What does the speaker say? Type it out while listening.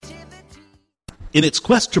In its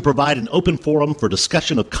quest to provide an open forum for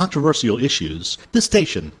discussion of controversial issues, this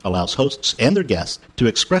station allows hosts and their guests to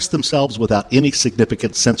express themselves without any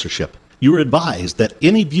significant censorship. You are advised that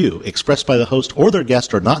any view expressed by the host or their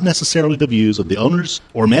guest are not necessarily the views of the owners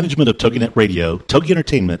or management of TogiNet Radio, Togi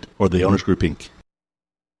Entertainment, or the Owners Group, Inc.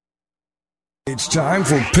 It's time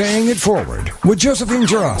for Paying It Forward with Josephine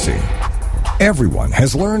Girassi. Everyone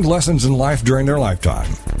has learned lessons in life during their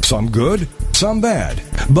lifetime. Some good, some bad.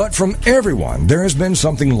 But from everyone, there has been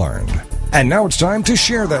something learned. And now it's time to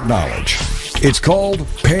share that knowledge. It's called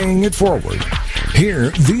Paying It Forward.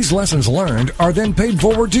 Here, these lessons learned are then paid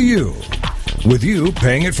forward to you, with you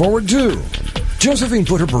paying it forward too. Josephine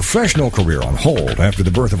put her professional career on hold after the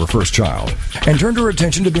birth of her first child and turned her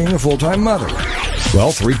attention to being a full-time mother.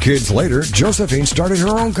 Well, 3 kids later, Josephine started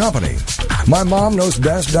her own company,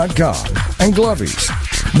 MyMomKnowsBest.com and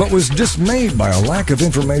Glovies, but was dismayed by a lack of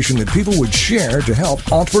information that people would share to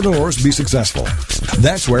help entrepreneurs be successful.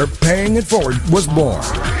 That's where Paying It Forward was born.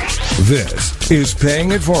 This is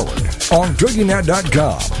Paying It Forward on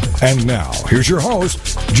TogiNet.com. And now, here's your host,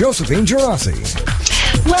 Josephine Girassi.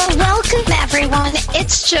 Well, welcome everyone.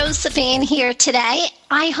 It's Josephine here today.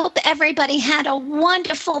 I hope everybody had a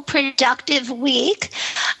wonderful, productive week.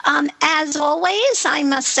 As always, I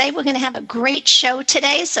must say we're going to have a great show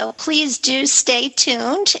today, so please do stay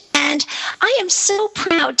tuned. And I am so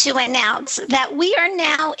proud to announce that we are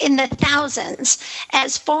now in the thousands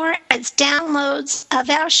as far as downloads of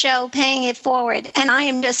our show, Paying It Forward, and I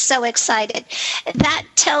am just so excited. That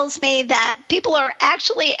tells me that people are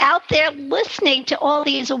actually out there listening to all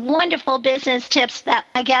these wonderful business tips that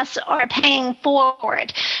I guess are paying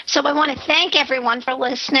forward. So I want to thank everyone for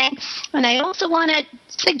listening, and I also want to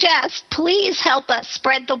suggest, please help us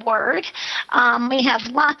spread the word. We have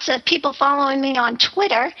lots of people following me on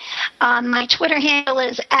Twitter. My Twitter handle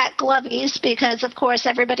is @Glovies because, of course,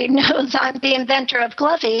 everybody knows I'm the inventor of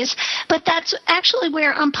Glovies, but that's actually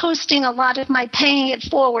where I'm posting a lot of my Paying It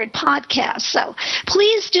Forward podcasts. So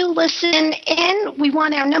please do listen in. We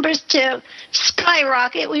want our numbers to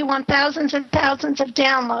skyrocket. We want thousands and thousands of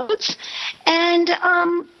downloads. And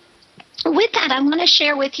with that, I want to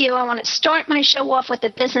share with you, I want to start my show off with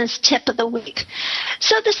the business tip of the week.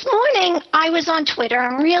 So this morning, I was on Twitter.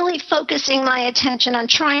 I'm really focusing my attention on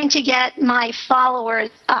trying to get my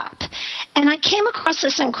followers up. And I came across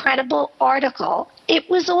this incredible article. It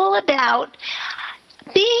was all about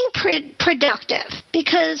being productive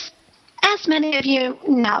because, as many of you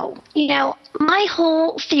know, my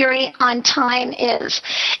whole theory on time is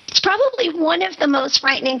it's probably one of the most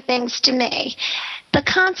frightening things to me. The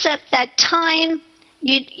concept that time,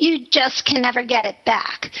 you just can never get it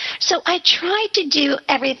back. So I try to do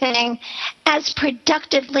everything as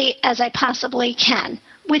productively as I possibly can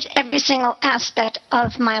with every single aspect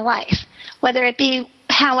of my life, whether it be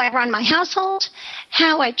how I run my household,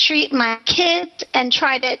 how I treat my kids and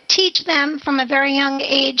try to teach them from a very young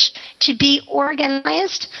age to be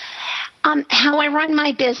organized, how I run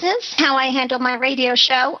my business, how I handle my radio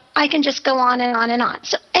show. I can just go on and on and on.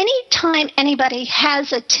 So anytime anybody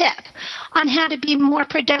has a tip on how to be more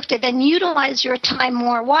productive and utilize your time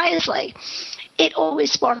more wisely, it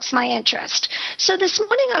always sparks my interest. So this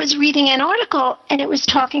morning I was reading an article and it was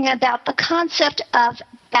talking about the concept of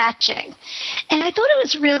batching. And I thought it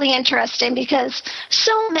was really interesting because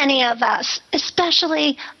so many of us,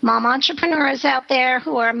 especially mom entrepreneurs out there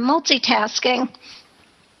who are multitasking,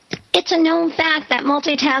 it's a known fact that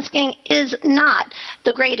multitasking is not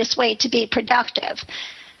the greatest way to be productive.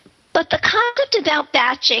 But the concept about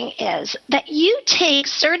batching is that you take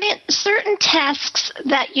certain tasks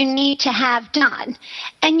that you need to have done,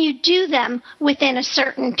 and you do them within a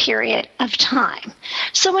certain period of time.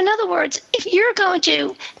 So in other words, if you're going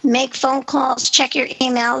to make phone calls, check your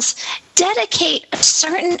emails, dedicate a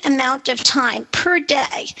certain amount of time per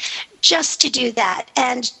day just to do that.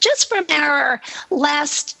 And just from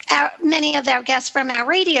many of our guests from our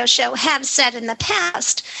radio show have said in the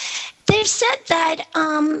past, they've said that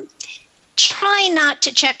try not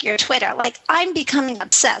to check your Twitter. Like, I'm becoming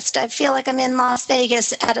obsessed. I feel like I'm in Las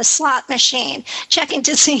Vegas at a slot machine, checking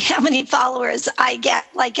to see how many followers I get,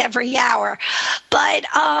 like, every hour. But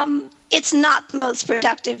it's not the most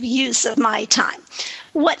productive use of my time.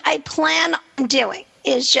 What I plan on doing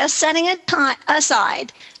is just setting a time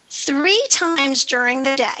aside 3 times during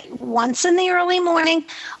the day, once in the early morning,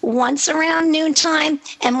 once around noontime,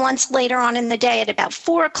 and once later on in the day at about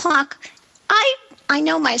 4 o'clock. I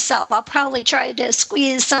know myself. I'll probably try to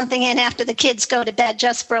squeeze something in after the kids go to bed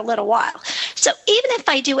just for a little while. So even if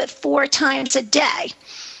I do it 4 times a day,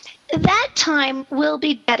 that time will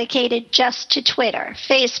be dedicated just to Twitter,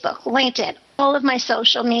 Facebook, LinkedIn, all of my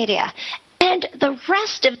social media. And the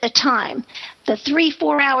rest of the time, the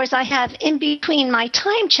 3-4 hours I have in between my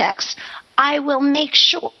time checks, I will make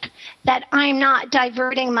sure that I'm not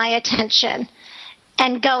diverting my attention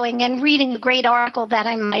and going and reading a great article that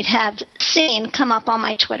I might have seen come up on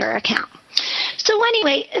my Twitter account. So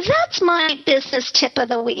anyway, that's my business tip of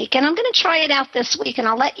the week, and I'm going to try it out this week, and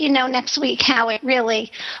I'll let you know next week how it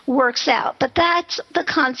really works out. But that's the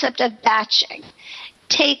concept of batching.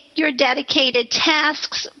 Take your dedicated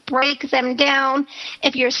tasks, break them down.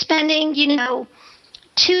 If you're spending,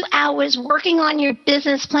 2 hours working on your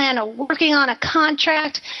business plan or working on a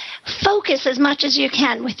contract, focus as much as you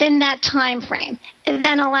can within that time frame, and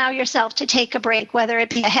then allow yourself to take a break, whether it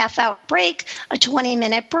be a half-hour break, a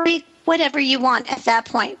 20-minute break, whatever you want at that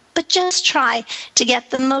point. But just try to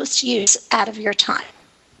get the most use out of your time.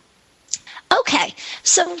 Okay,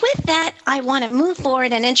 so with that, I want to move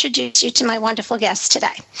forward and introduce you to my wonderful guest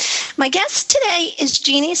today. My guest today is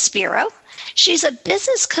Jeannie Spiro. She's a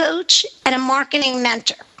business coach and a marketing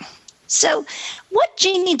mentor. So what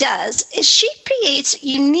Jeannie does is she creates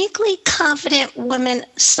uniquely confident women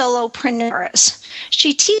solopreneurs.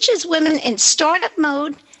 She teaches women in startup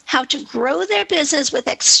mode how to grow their business with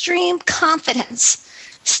extreme confidence,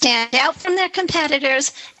 stand out from their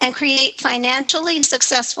competitors, and create financially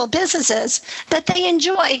successful businesses that they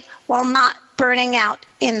enjoy while not burning out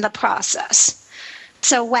in the process.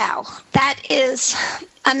 So, wow, that is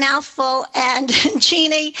a mouthful. And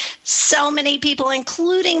Jeannie, so many people,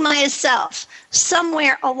 including myself,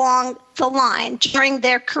 somewhere along the line during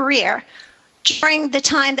their career, during the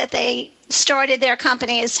time that they started their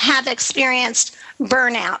companies, have experienced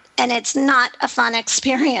burnout, and it's not a fun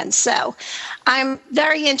experience. So I'm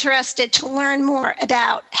very interested to learn more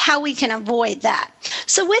about how we can avoid that.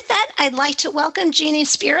 So with that, I'd like to welcome Jeannie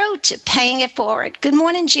Spiro to Paying It Forward. Good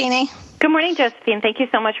morning, Jeannie. Good morning, Josephine. Thank you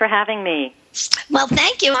so much for having me. Well,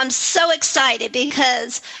 thank you. I'm so excited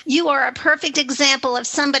because you are a perfect example of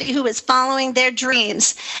somebody who is following their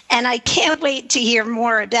dreams, and I can't wait to hear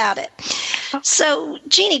more about it. So,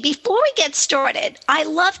 Jeannie, before we get started, I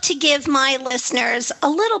love to give my listeners a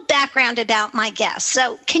little background about my guests.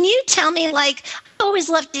 So, can you tell me, I always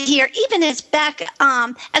love to hear, even as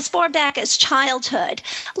far back as childhood,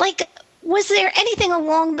 was there anything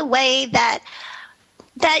along the way that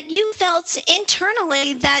you felt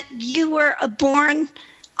internally that you were a born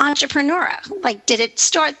entrepreneur? Did it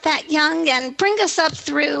start that young? And bring us up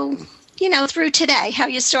through today, how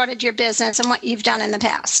you started your business and what you've done in the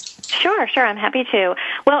past. Sure, I'm happy to.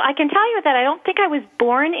 Well, I can tell you that I don't think I was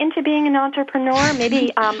born into being an entrepreneur.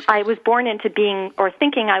 Maybe I was born into being or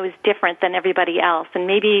thinking I was different than everybody else, and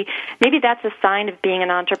maybe that's a sign of being an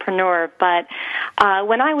entrepreneur. But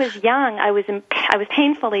when I was young, I was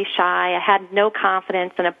painfully shy. I had no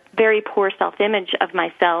confidence and a very poor self-image of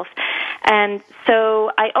myself, and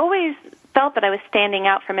so I always felt that I was standing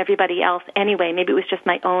out from everybody else anyway. Maybe it was just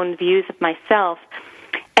my own views of myself.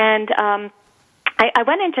 And I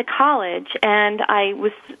went into college, and I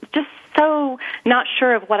was just so not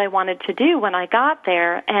sure of what I wanted to do when I got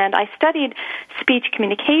there, and I studied speech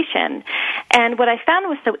communication. And what I found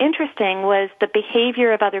was so interesting was the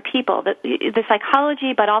behavior of other people, the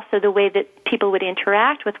psychology, but also the way that people would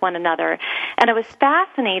interact with one another. And I was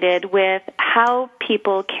fascinated with how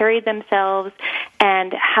people carried themselves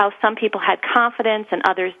and how some people had confidence and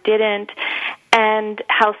others didn't, and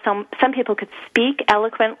how some people could speak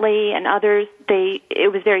eloquently and others,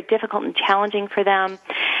 it was very difficult and challenging for them.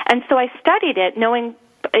 And so I studied it knowing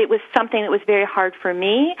it was something that was very hard for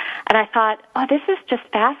me, and I thought, this is just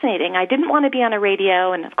fascinating. I didn't want to be on a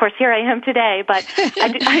radio, and of course here I am today, but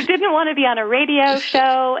I didn't want to be on a radio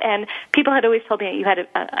show, and people had always told me I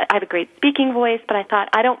have a great speaking voice, but I thought,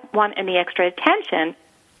 I don't want any extra attention.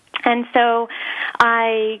 And so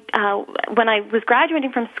when I was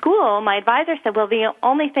graduating from school, my advisor said, well, the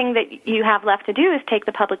only thing that you have left to do is take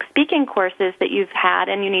the public speaking courses that you've had,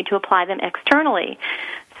 and you need to apply them externally.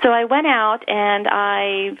 So I went out and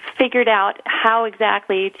I figured out how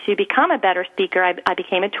exactly to become a better speaker. I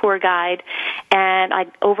became a tour guide, and I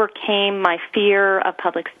overcame my fear of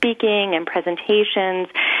public speaking and presentations,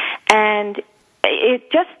 and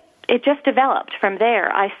it just developed from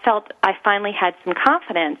there. I felt I finally had some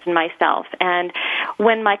confidence in myself, and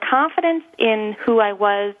when my confidence in who I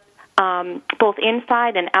was, both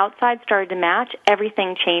inside and outside, started to match,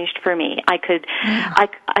 everything changed for me. I could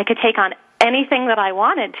take on anything that I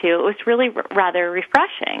wanted to. It was really rather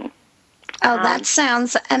refreshing. Oh, that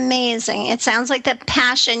sounds amazing. It sounds like the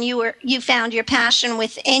passion, you found your passion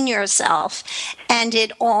within yourself, and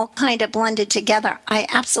it all kind of blended together. I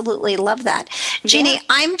absolutely love that. Jeannie,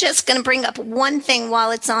 I'm just going to bring up one thing while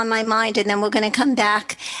it's on my mind, and then we're going to come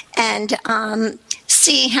back and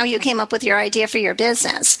see how you came up with your idea for your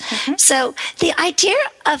business. So the idea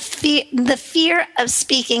of the fear of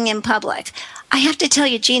speaking in public, I have to tell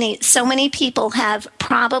you, Jeannie, so many people have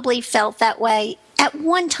probably felt that way at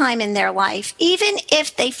one time in their life, even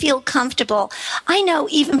if they feel comfortable. I know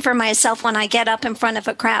even for myself, when I get up in front of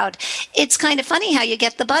a crowd, it's kind of funny how you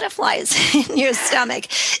get the butterflies in your stomach.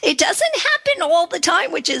 It doesn't happen all the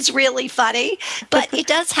time, which is really funny, but it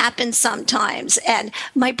does happen sometimes. And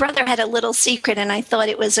my brother had a little secret, and I thought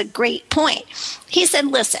it was a great point. He said,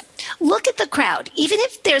 listen, look at the crowd. Even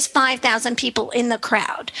if there's 5,000 people in the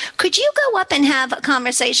crowd, could you go up and have a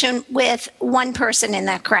conversation with one person in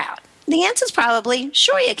that crowd? The answer is probably,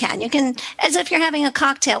 sure you can. You can, as if you're having a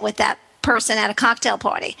cocktail with that person at a cocktail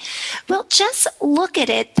party. Well, just look at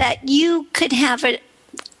it that you could have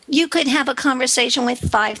a conversation with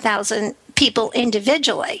 5,000 people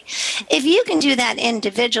individually. If you can do that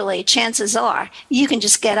individually, chances are you can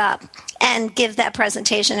just get up and give that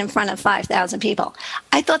presentation in front of 5,000 people.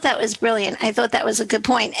 I thought that was brilliant. I thought that was a good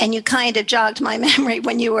point. And you kind of jogged my memory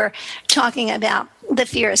when you were talking about the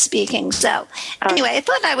fear of speaking. So anyway, I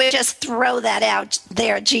thought I would just throw that out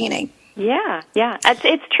there, Jeannie. Yeah,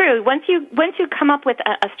 it's true. Once you come up with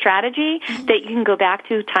a strategy that you can go back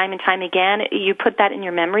to time and time again, you put that in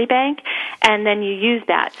your memory bank, and then you use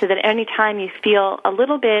that so that any time you feel a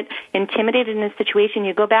little bit intimidated in a situation,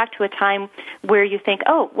 you go back to a time where you think,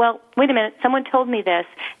 oh, well, wait a minute, someone told me this.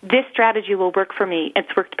 This strategy will work for me.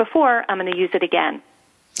 It's worked before. I'm going to use it again.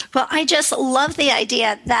 Well, I just love the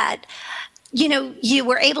idea that you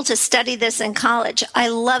were able to study this in college. I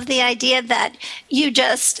love the idea that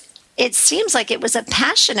it seems like it was a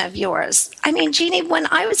passion of yours. I mean, Jeannie, when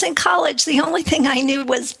I was in college, the only thing I knew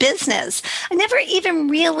was business. I never even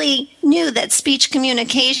really knew that speech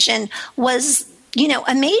communication was,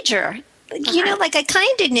 a major. I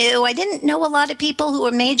kind of knew. I didn't know a lot of people who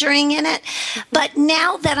were majoring in it. But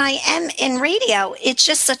now that I am in radio, it's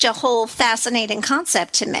just such a whole fascinating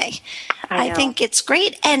concept to me. I think it's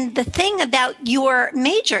great. And the thing about your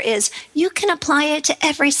major is you can apply it to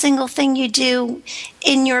every single thing you do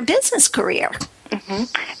in your business career.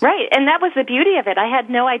 Mm-hmm. Right, and that was the beauty of it. I had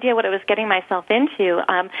no idea what I was getting myself into.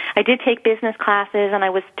 I did take business classes, and I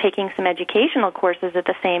was taking some educational courses at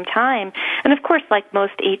the same time. And of course, like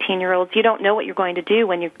most 18-year-olds, you don't know what you're going to do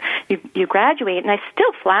when you graduate. And I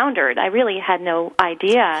still floundered. I really had no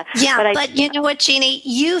idea. Yeah, but you know what, Jeannie?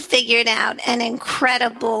 You figured out an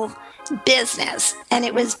incredible business, and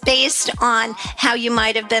it was based on how you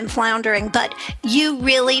might have been floundering, but you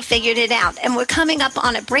really figured it out. And we're coming up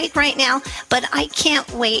on a break right now, but I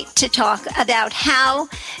can't wait to talk about how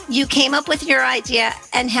you came up with your idea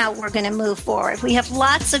and how we're going to move forward. We have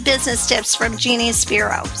lots of business tips from Jeannie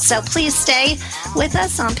Spiro, so please stay with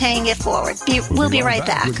us on Paying It Forward. We'll be right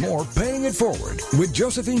back with more Paying It Forward with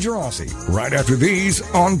Josephine Gerasi right after these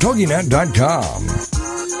on TogiNet.com.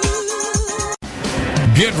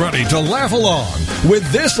 Get ready to laugh along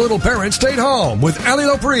with This Little Parent Stayed Home with Ali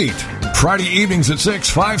Lopreet. Friday evenings at 6,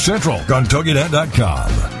 5 Central on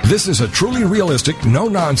TogiNet.com. This is a truly realistic,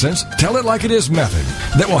 no-nonsense, tell-it-like-it-is method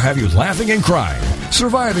that will have you laughing and crying,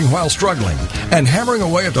 surviving while struggling, and hammering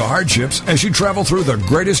away at the hardships as you travel through the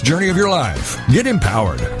greatest journey of your life. Get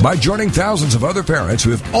empowered by joining thousands of other parents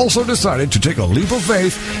who have also decided to take a leap of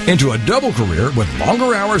faith into a double career with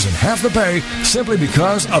longer hours and half the pay simply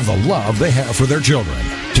because of the love they have for their children.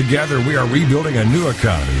 Together, we are rebuilding a new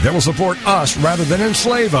economy that will support us rather than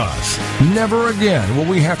enslave us. Never again will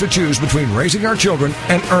we have to choose between raising our children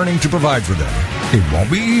and earning to provide for them. It won't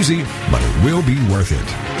be easy, but it will be worth it.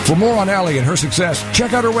 For more on Allie and her success,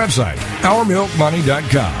 check out her website,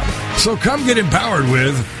 OurMilkMoney.com. So come get empowered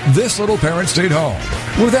with This Little Parent Stayed Home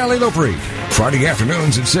with Allie Lopreet. Friday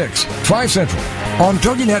afternoons at 6, 5 Central on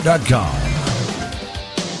TogiNet.com.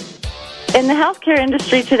 In the healthcare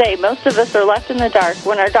industry today, most of us are left in the dark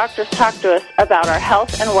when our doctors talk to us about our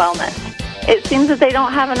health and wellness. It seems that they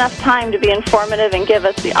don't have enough time to be informative and give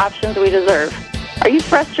us the options we deserve. Are you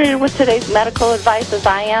frustrated with today's medical advice as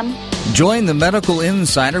I am? Join the Medical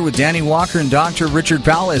Insider with Danny Walker and Dr. Richard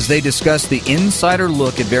Powell as they discuss the insider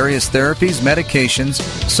look at various therapies, medications,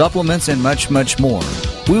 supplements, and much, much more.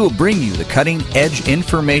 We will bring you the cutting-edge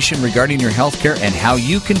information regarding your healthcare and how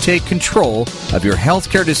you can take control of your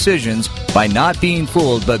healthcare decisions by not being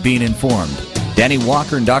fooled but being informed. Danny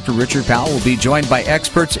Walker and Dr. Richard Powell will be joined by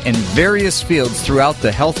experts in various fields throughout the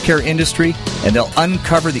healthcare industry, and they'll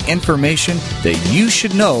uncover the information that you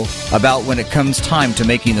should know about when it comes time to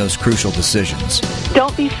making those crucial decisions.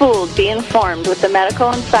 Don't be fooled. Be informed with the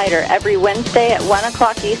Medical Insider every Wednesday at 1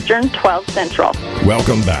 o'clock Eastern, 12 Central.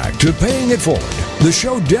 Welcome back to Paying It Forward, the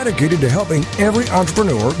show dedicated to helping every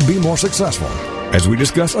entrepreneur be more successful. as we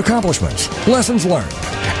discuss accomplishments, lessons learned,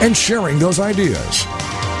 and sharing those ideas.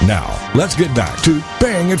 Now, let's get back to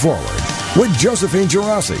Paying It Forward with Josephine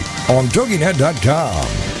Girassi on TogiNet.com.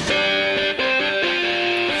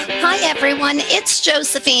 Hi, everyone. It's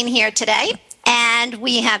Josephine here today. And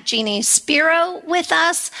we have Jeannie Spiro with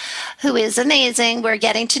us, who is amazing. We're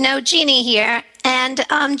getting to know Jeannie here. And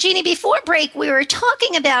Jeannie, before break, we were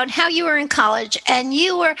talking about how you were in college and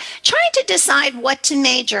you were trying to decide what to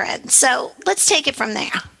major in. So let's take it from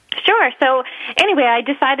there. Sure. So anyway, I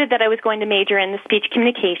decided that I was going to major in the speech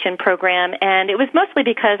communication program, and it was mostly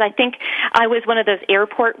because I think I was one of those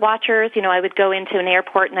airport watchers. You know, I would go into an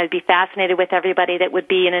airport and I'd be fascinated with everybody that would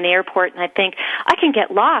be in an airport, and I'd think, I can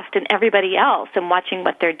get lost in everybody else and watching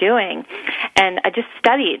what they're doing. And I just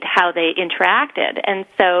studied how they interacted. And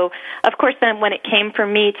so, of course, then when it came for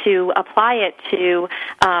me to apply it to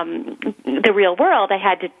the real world, I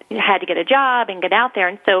had to get a job and get out there.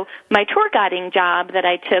 And so my tour guiding job that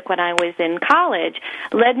I took when I was in college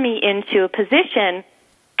led me into a position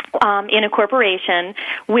in a corporation,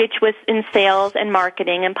 which was in sales and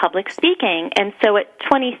marketing and public speaking. And so at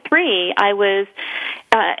 23, I was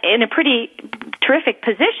in a pretty terrific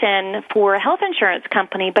position for a health insurance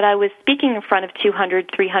company, but I was speaking in front of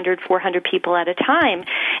 200, 300, 400 people at a time,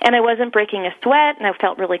 and I wasn't breaking a sweat, and I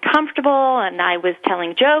felt really comfortable, and I was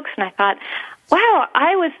telling jokes, and I thought, wow,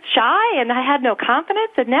 I was shy, and I had no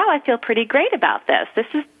confidence, and now I feel pretty great about this. This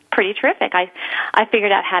is pretty terrific. I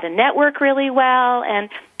figured out how to network really well, and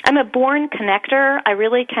I'm a born connector. I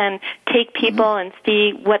really can take people and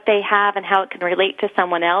see what they have and how it can relate to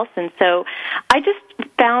someone else. And so I just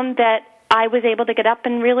found that I was able to get up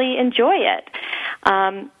and really enjoy it.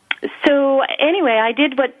 So anyway, I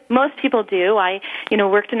did what most people do. I,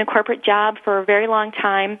 worked in a corporate job for a very long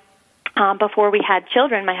time. Before we had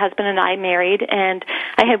children, my husband and I married, and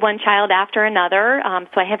I had one child after another,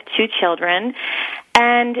 so I have 2 children.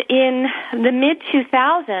 And in the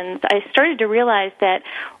mid-2000s, I started to realize that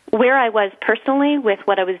where I was personally with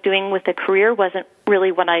what I was doing with a career wasn't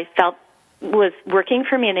really what I felt was working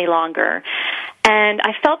for me any longer. And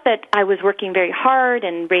I felt that I was working very hard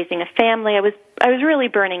and raising a family. I was really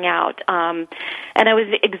burning out, and I was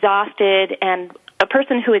exhausted, and a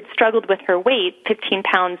person who had struggled with her weight, 15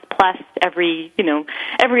 pounds plus every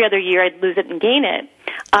other year, I'd lose it and gain it.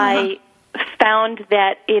 I found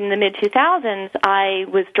that in the mid-2000s, I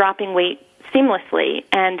was dropping weight seamlessly,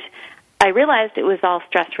 and I realized it was all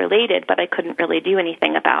stress-related, but I couldn't really do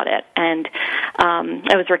anything about it. And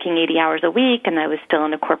I was working 80 hours a week, and I was still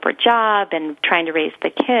in a corporate job and trying to raise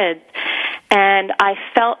the kids. And I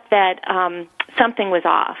felt that something was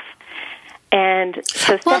off. And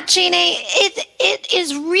so, well, Jeannie, it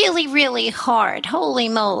is really, really hard. Holy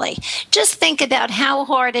moly. Just think about how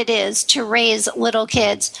hard it is to raise little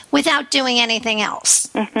kids without doing anything else.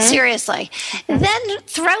 Mm-hmm. Seriously. Mm-hmm. Then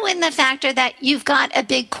throw in the factor that you've got a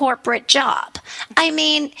big corporate job. I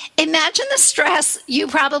mean, imagine the stress you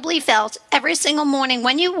probably felt every single morning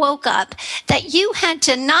when you woke up, that you had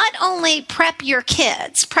to not only prep your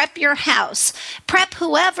kids, prep your house, prep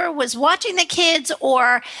whoever was watching the kids,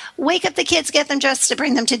 or wake up the kids, get them dressed to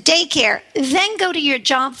bring them to daycare, then go to your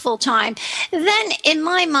job full-time. Then, in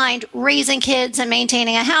my mind, raising kids and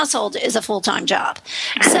maintaining a household is a full-time job.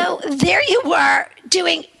 So there you were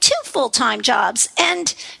doing 2 full-time jobs.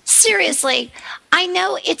 And seriously, I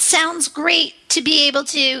know it sounds great to be able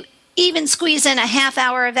to even squeeze in a half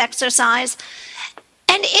hour of exercise,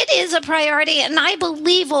 and it is a priority, and I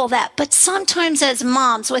believe all that. But sometimes as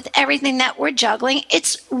moms, with everything that we're juggling,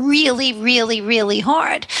 it's really, really, really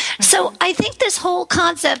hard. Mm-hmm. So I think this whole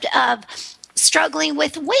concept of struggling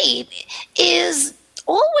with weight is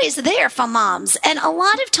always there for moms. And a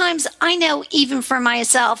lot of times, I know even for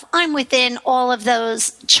myself, I'm within all of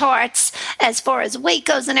those charts as far as weight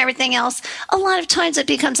goes and everything else. A lot of times it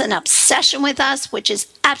becomes an obsession with us, which is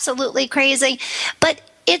absolutely crazy. But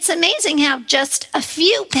it's amazing how just a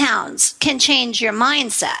few pounds can change your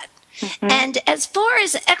mindset. Mm-hmm. And as far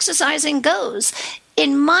as exercising goes,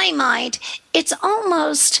 in my mind, it's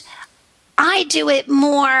almost, I do it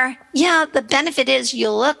more, the benefit is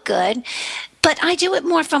you look good, but I do it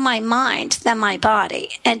more for my mind than my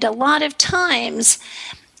body. And a lot of times,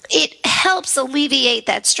 it helps alleviate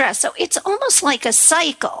that stress. So it's almost like a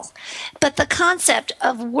cycle. But the concept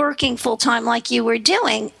of working full-time like you were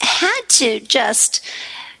doing had to just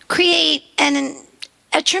create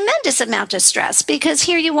a tremendous amount of stress, because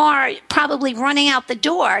here you are probably running out the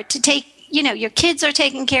door to take, your kids are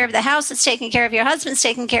taken care of, the house is taken care of, your husband's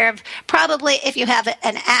taken care of, probably if you have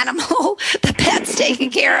an animal, the pet's taken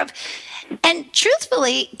care of. And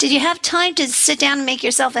truthfully, did you have time to sit down and make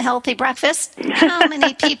yourself a healthy breakfast? How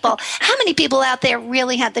many people out there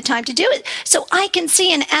really had the time to do it? So I can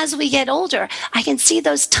see, and as we get older, I can see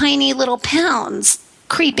those tiny little pounds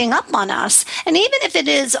creeping up on us. And even if it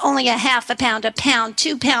is only a half a pound,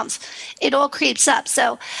 2 pounds, it all creeps up.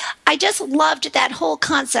 So I just loved that whole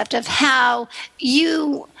concept of how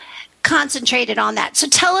you concentrated on that. So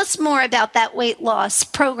tell us more about that weight loss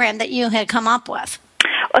program that you had come up with.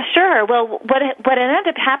 Well, sure. Well, what ended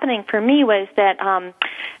up happening for me was that,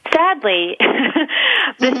 sadly,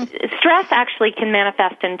 the stress actually can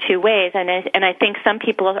manifest in two ways, and I think some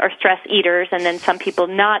people are stress eaters, and then some people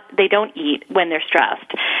they don't eat when they're stressed.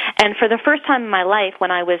 And for the first time in my life,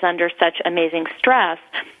 when I was under such amazing stress,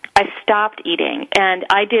 I stopped eating, and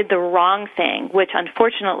I did the wrong thing, which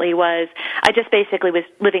unfortunately was I just basically was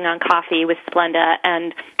living on coffee with Splenda,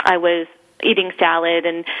 and I was eating salad,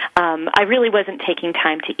 and I really wasn't taking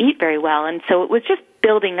time to eat very well, and so it was just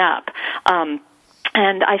building up.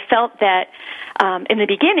 And I felt that in the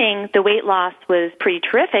beginning, the weight loss was pretty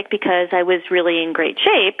terrific because I was really in great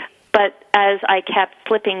shape, but as I kept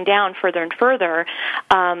slipping down further and further,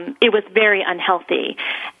 it was very unhealthy.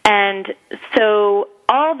 And so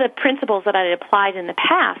all the principles that I had applied in the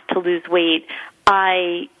past to lose weight,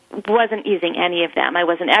 I wasn't using any of them. I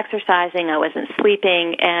wasn't exercising, I wasn't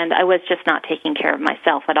sleeping, and I was just not taking care of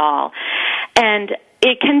myself at all. And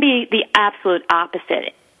it can be the absolute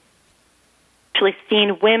opposite. Actually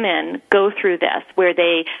seen women go through this where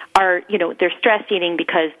they are, they're stress eating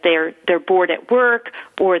because they're bored at work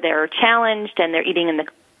or they're challenged and they're eating in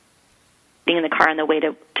the car on the way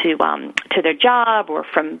to their job or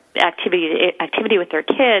from activity with their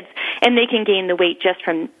kids, and they can gain the weight just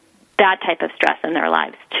from that type of stress in their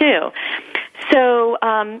lives too. So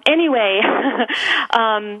anyway,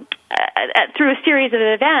 through a series of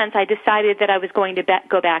events, I decided that I was going to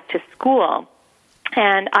go back to school.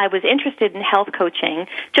 And I was interested in health coaching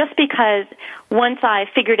just because once I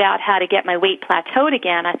figured out how to get my weight plateaued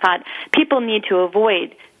again, I thought people need to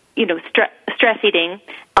avoid, stress eating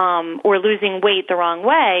or losing weight the wrong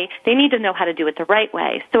way. They need to know how to do it the right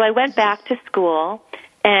way. So I went back to school,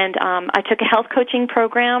 and I took a health coaching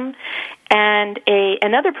program and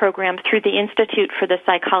another program through the Institute for the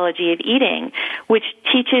Psychology of Eating, which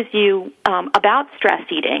teaches you about stress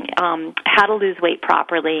eating, how to lose weight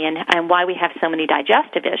properly, and why we have so many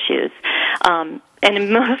digestive issues.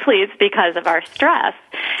 And mostly it's because of our stress.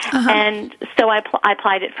 And so I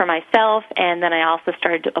applied it for myself, and then I also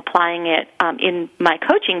started applying it in my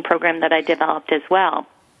coaching program that I developed as well.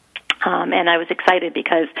 And I was excited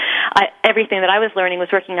because everything that I was learning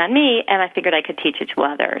was working on me, and I figured I could teach it to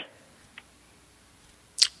others.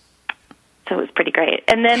 So it was pretty great.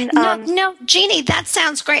 And then no, Jeannie, that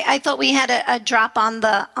sounds great. I thought we had a drop on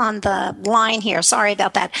the line here. Sorry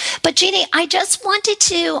about that. But Jeannie, I just wanted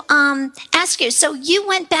to ask you. So you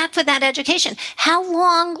went back for that education. How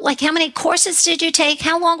long? How many courses did you take?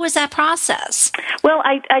 How long was that process? Well,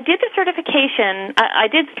 I did the certification. I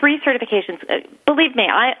did 3 certifications. Believe me,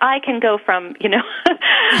 I can go from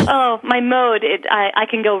my mode. I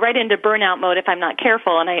can go right into burnout mode if I'm not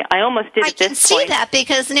careful, and I almost did at this point. I can see that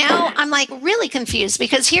because now I'm really confused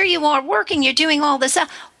because here you are working, you're doing all this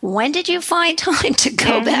stuff. When did you find time to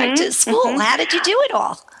go back to school? How did you do it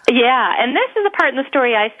all? Yeah, and this is a part in the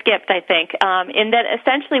story I skipped, I think, in that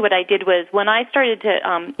essentially what I did was when I started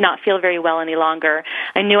to not feel very well any longer,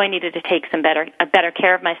 I knew I needed to take better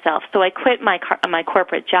care of myself. So I quit my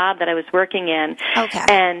corporate job that I was working in,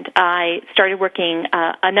 and I started working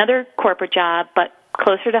another corporate job, but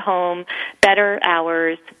closer to home, better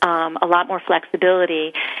hours, a lot more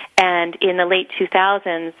flexibility. And in the late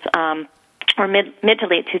 2000s, or mid to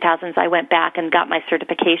late 2000s, I went back and got my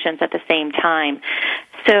certifications at the same time.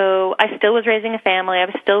 So I still was raising a family, I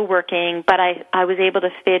was still working, but I was able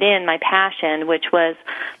to fit in my passion, which was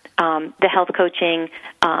the health coaching,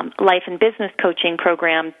 life and business coaching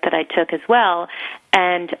program that I took as well,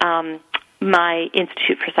 and my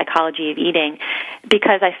Institute for Psychology of Eating,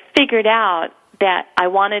 because I figured out that I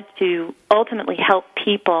wanted to ultimately help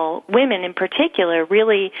people, women in particular,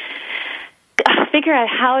 really figure out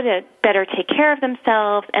how to better take care of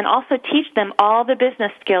themselves and also teach them all the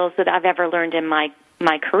business skills that I've ever learned in my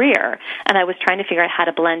career. And I was trying to figure out how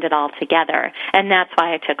to blend it all together. And that's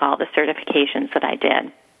why I took all the certifications that I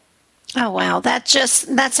did. Oh, wow. That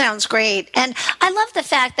sounds great. And I love the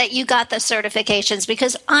fact that you got the certifications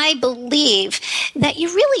because I believe that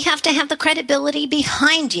you really have to have the credibility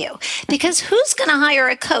behind you because who's going to hire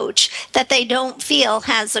a coach that they don't feel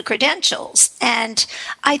has the credentials? And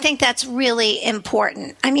I think that's really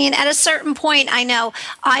important. I mean, at a certain point, I know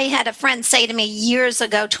I had a friend say to me years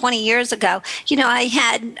ago, 20 years ago, I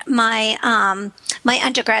had my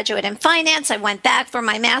undergraduate in finance. I went back for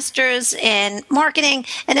my master's in marketing.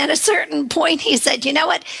 And at a certain point, he said, you know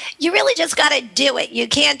what? You really just got to do it. You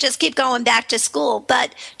can't just keep going back to school.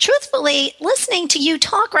 But truthfully, listening to you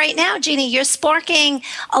talk right now, Jeannie, you're sparking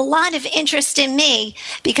a lot of interest in me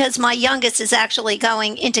because my youngest is actually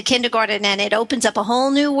going into kindergarten, and it opens up a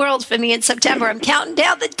whole new world for me in September. I'm counting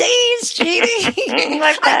down the days, Jeannie.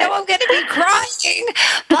 I know I'm going to be crying,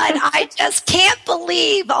 but I just can't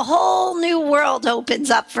believe a whole new world opens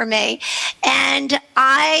up for me. And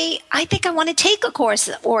I think I want to take a course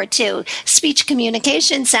or two. Speech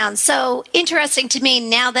communication sounds so interesting to me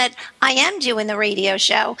now that I am doing the radio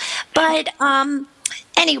show. But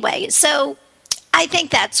anyway, so I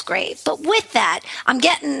think that's great. But with that, I'm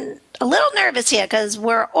getting a little nervous here because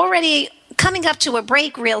we're already coming up to a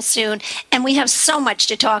break real soon, and we have so much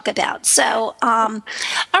to talk about. So, all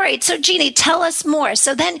right. So, Jeannie, tell us more.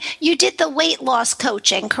 So then you did the weight loss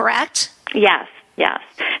coaching, correct? Yes.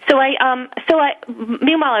 So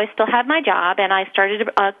meanwhile, I still had my job, and I started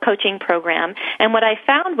a coaching program. And what I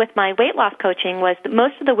found with my weight loss coaching was that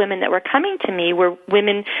most of the women that were coming to me were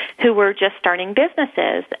women who were just starting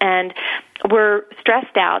businesses and were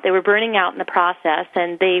stressed out. They were burning out in the process,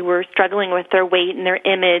 and they were struggling with their weight and their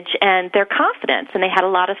image and their confidence, and they had a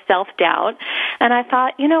lot of self-doubt. And I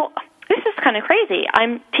thought, this is kind of crazy.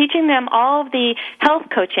 I'm teaching them all of the health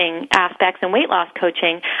coaching aspects and weight loss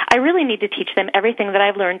coaching. I really need to teach them everything that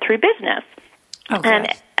I've learned through business. Okay.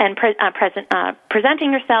 And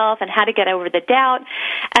presenting yourself and how to get over the doubt.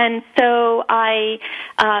 And so I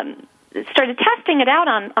started testing it out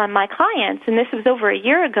on my clients, and this was over a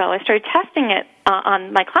year ago. I started testing it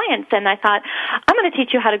on my clients, and I thought, I'm going to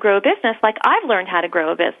teach you how to grow a business like I've learned how to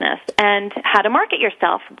grow a business and how to market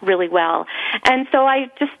yourself really well. And so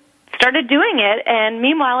I just started doing it, and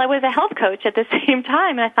meanwhile I was a health coach at the same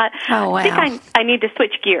time, and I thought, I think I need to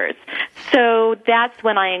switch gears. So that's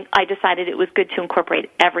when I decided it was good to incorporate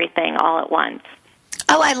everything all at once.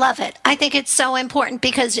 Oh, I love it. I think it's so important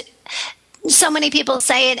because so many people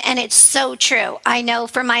say it, and it's so true. I know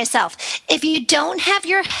for myself, if you don't have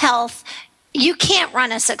your health, you can't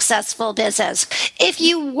run a successful business. If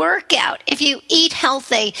you work out, if you eat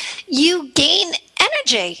healthy, you gain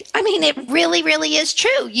energy. I mean, it really, really is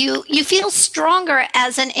true. You feel stronger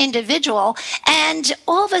as an individual, and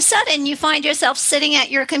all of a sudden you find yourself sitting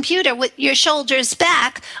at your computer with your shoulders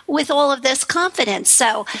back with all of this confidence.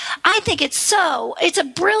 So I think it's a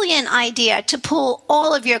brilliant idea to pull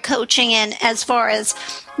all of your coaching in as far as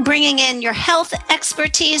bringing in your health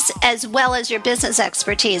expertise as well as your business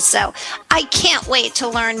expertise. So I can't wait to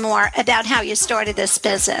learn more about how you started this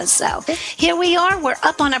business. So here we are. We're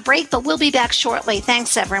up on a break, but we'll be back shortly.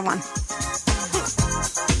 Thanks, everyone.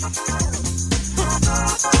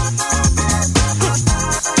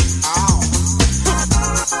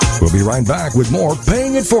 We'll be right back with more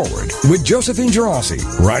Paying It Forward with Josephine Girassi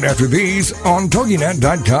right after these on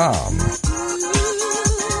TogiNet.com.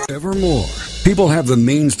 Evermore, people have the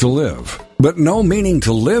means to live, but no meaning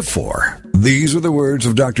to live for. These are the words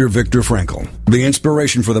of Dr. Viktor Frankl, the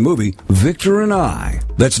inspiration for the movie Victor and I.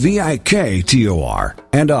 That's VIKTOR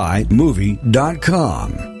and I,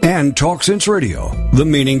 movie.com. And Talk Sense Radio, The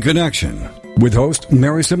Meaning Connection, with host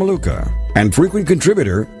Mary Simaluka and frequent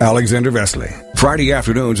contributor Alexander Vesley. Friday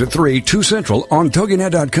afternoons at 3, 2 Central on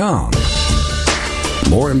TogiNet.com.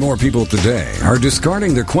 More and more people today are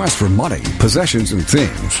discarding their quest for money, possessions, and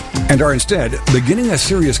things, and are instead beginning a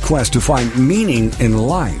serious quest to find meaning in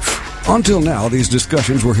life. Until now, these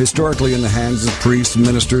discussions were historically in the hands of priests,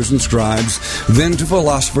 ministers, and scribes, then to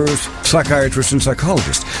philosophers, psychiatrists, and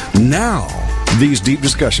psychologists. Now, these deep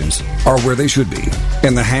discussions are where they should be,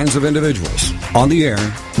 in the hands of individuals, on the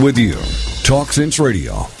air with you. Talk Sense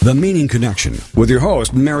Radio, The Meaning Connection, with your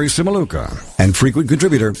host, Mary Simaluka, and frequent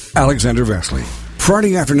contributor, Alexander Vesley.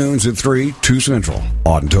 Friday afternoons at 3, 2 Central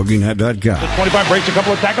on TogiNet.com. 25 breaks, a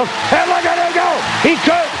couple of tackles, and look at him go! He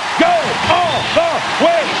could go all the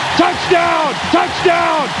way! Touchdown!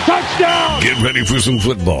 Touchdown! Touchdown! Get ready for some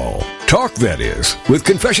football. Talk, that is, with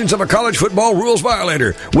Confessions of a College Football Rules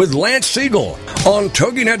Violator with Lance Siegel on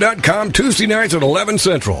TogiNet.com Tuesday nights at 11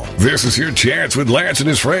 Central. This is your chance with Lance and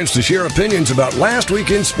his friends to share opinions about last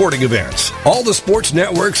weekend's sporting events. All the sports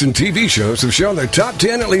networks and TV shows have shown their top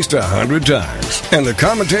 10 at least 100 times. And the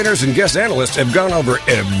commentators and guest analysts have gone over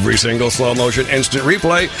every single slow-motion instant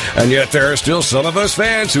replay, and yet there are still some of us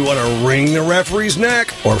fans who want to ring the referee's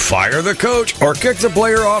neck, or fire the coach, or kick the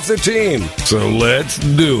player off the team. So let's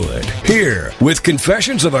do it. Here, with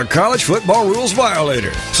Confessions of a College Football Rules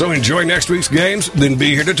Violator. So enjoy next week's games, then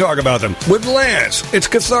be here to talk about them. With Lance, it's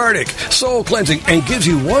cathartic, soul-cleansing, and gives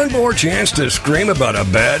you one more chance to scream about a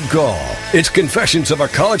bad call. It's Confessions of a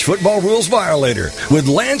College Football Rules Violator with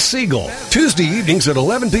Lance Siegel. Tuesday evenings at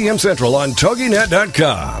 11 p.m. Central on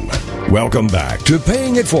TogiNet.com. Welcome back to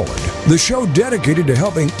Paying It Forward, the show dedicated to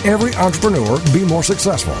helping every entrepreneur be more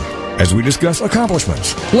successful, as we discuss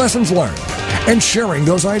accomplishments, lessons learned, and sharing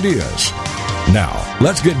those ideas. Now,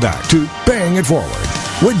 let's get back to Paying It Forward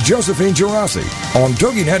with Josephine Girassi on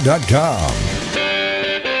TogiNet.com.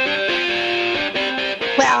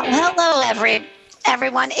 Well, hello,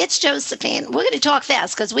 everyone. It's Josephine. We're going to talk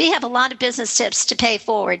fast because we have a lot of business tips to pay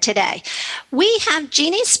forward today. We have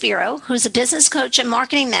Jeannie Spiro, who's a business coach and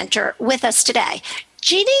marketing mentor, with us today.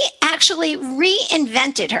 Jeannie actually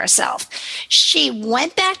reinvented herself. She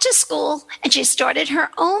went back to school and she started her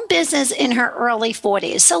own business in her early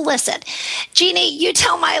 40s. So listen, Jeannie, you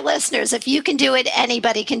tell my listeners if you can do it,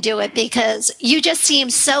 anybody can do it, because you just seem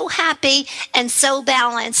so happy and so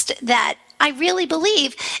balanced that I really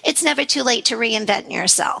believe it's never too late to reinvent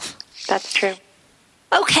yourself. That's true.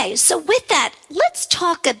 Okay, so with that, let's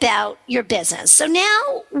talk about your business. So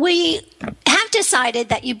now we have decided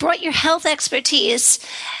that you brought your health expertise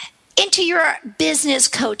into your business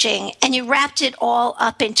coaching and you wrapped it all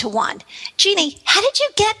up into one. Jeannie, how did you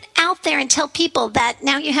get out there and tell people that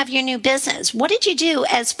now you have your new business? What did you do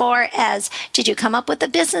as far as, did you come up with a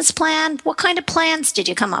business plan? What kind of plans did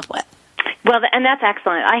you come up with? Well, and that's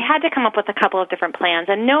excellent. I had to come up with a couple of different plans,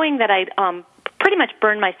 and knowing that I'd pretty much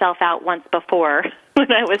burned myself out once before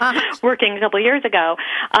when I was working a couple of years ago,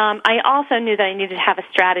 I also knew that I needed to have a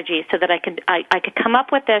strategy so that I could come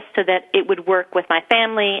up with this so that it would work with my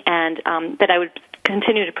family and that I would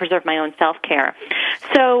continue to preserve my own self-care.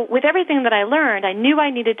 So with everything that I learned, I knew I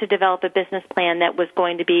needed to develop a business plan that was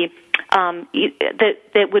going to be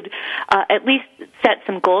that would at least set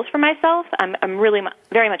some goals for myself. I'm really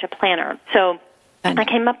very much a planner. So I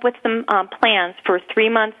came up with some plans for 3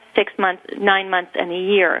 months, 6 months, 9 months, and a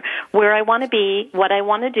year, where I want to be, what I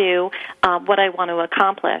want to do, what I want to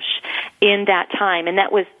accomplish in that time. And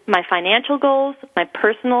that was my financial goals, my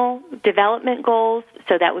personal development goals.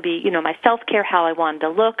 So that would be, my self-care, how I wanted to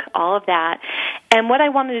look, all of that, and what I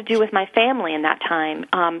wanted to do with my family in that time.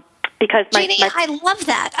 Because Jeannie, I love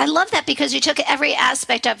that. I love that because you took every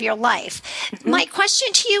aspect of your life. Mm-hmm. My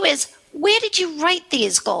question to you is, where did you write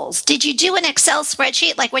these goals? Did you do an Excel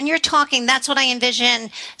spreadsheet? Like when you're talking, that's what I envision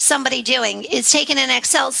somebody doing, is taking an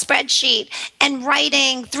Excel spreadsheet and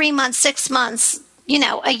writing 3 months, 6 months,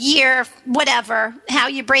 a year, whatever, how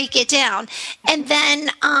you break it down. And then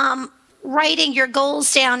writing your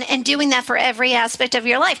goals down and doing that for every aspect of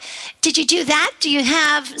your life. Did you do that? Do you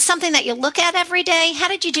have something that you look at every day? How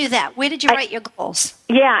did you do that? Where did you write your goals?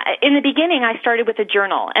 Yeah, in the beginning I started with a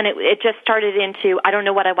journal, and it just started into, I don't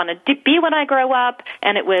know what I want to be when I grow up,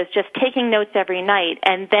 and it was just taking notes every night.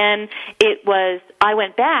 And then I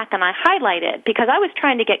went back and I highlighted because I was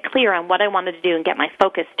trying to get clear on what I wanted to do and get my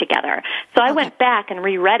focus together. So I went back and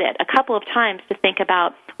reread it a couple of times to think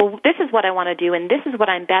about, well, this is what I want to do, and this is what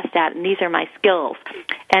I'm best at, and these are my skills.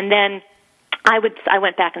 And then I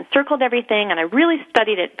went back and circled everything, and I really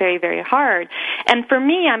studied it very, very hard. And for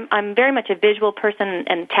me, I'm very much a visual person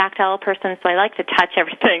and tactile person, so I like to touch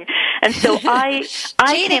everything. And so Jeannie,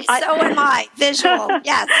 so am I. Visual,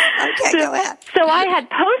 yes. Okay, go ahead. So I had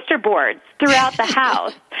poster boards throughout the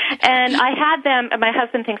house, and I had them, and my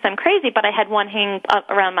husband thinks I'm crazy, but I had one hanging up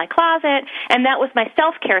around my closet, and that was my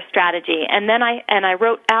self-care strategy. And then I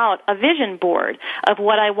wrote out a vision board of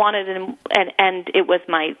what I wanted, and it was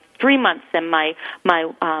my 3 months and my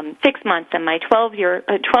 6 months and my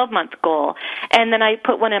 12-month goal. And then I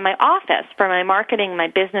put one in my office for my marketing, my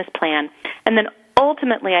business plan. And then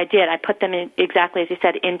ultimately I put them in, exactly as you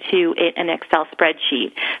said, into an Excel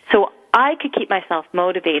spreadsheet. So I could keep myself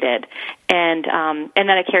motivated, and then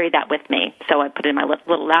I carried that with me. So I put it in my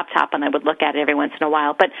little laptop, and I would look at it every once in a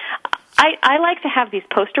while. But I like to have these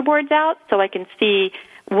poster boards out so I can see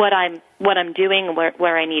what I'm doing and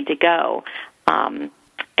where I need to go.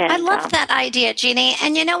 I love that idea, Jeannie.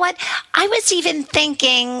 And you know what? I was even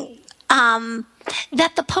thinking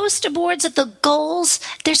that the poster boards of the goals,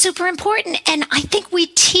 they're super important. And I think we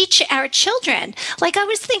teach our children. Like I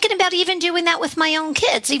was thinking about even doing that with my own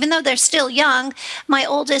kids, even though they're still young. My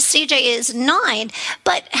oldest, CJ, is 9.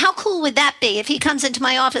 But how cool would that be if he comes into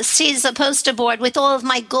my office, sees a poster board with all of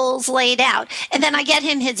my goals laid out, and then I get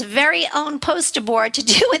him his very own poster board to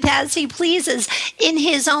do with as he pleases in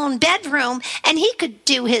his own bedroom, and he could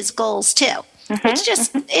do his goals too.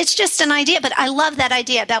 It's just an idea, but I love that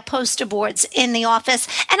idea about poster boards in the office,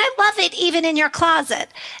 and I love it even in your closet.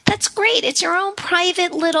 That's great. It's your own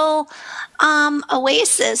private little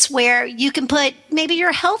oasis where you can put maybe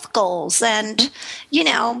your health goals and,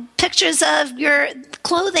 pictures of your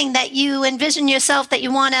clothing that you envision yourself that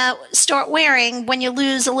you want to start wearing when you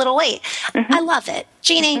lose a little weight. I love it.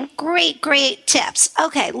 Jeannie, great tips.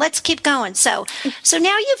 Okay, let's keep going. So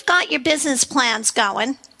now you've got your business plans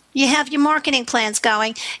going. You have your marketing plans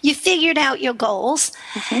going. You figured out your goals.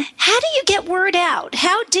 How do you get word out?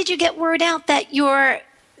 How did you get word out that you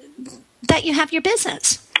have your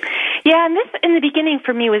business? Yeah, and this in the beginning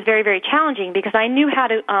for me was very, very challenging because I knew how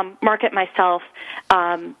to market myself,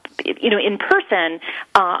 in person,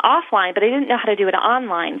 offline, but I didn't know how to do it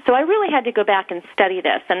online. So I really had to go back and study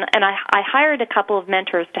this, and I hired a couple of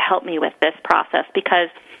mentors to help me with this process because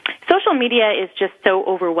social media is just so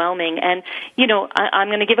overwhelming. And, I'm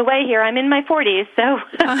going to give away here. I'm in my 40s, so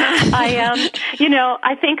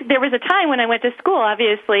I think there was a time when I went to school,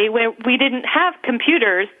 obviously, where we didn't have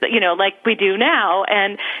computers, like we do now.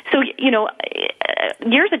 And so,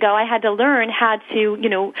 years ago, I had to learn how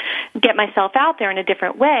to, get myself out there in a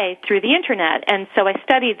different way through the Internet. And so I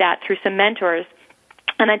studied that through some mentors.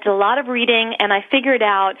 And I did a lot of reading, and I figured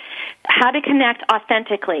out how to connect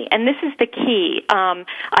authentically. And this is the key.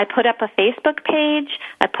 I put up a Facebook page.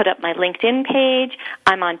 I put up my LinkedIn page.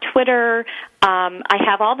 I'm on Twitter. I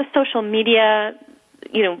have all the social media,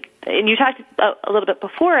 and you talked a little bit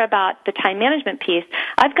before about the time management piece.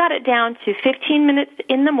 I've got it down to 15 minutes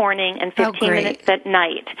in the morning and 15 minutes at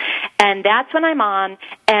night. And that's when I'm on,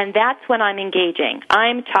 and that's when I'm engaging.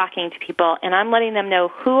 I'm talking to people, and I'm letting them know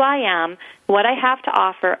who I am, what I have to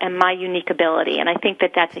offer, and my unique ability. And I think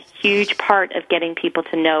that that's a huge part of getting people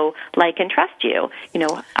to know, like, and trust you.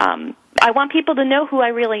 I want people to know who I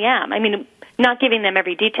really am. I mean, not giving them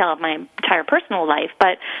every detail of my entire personal life,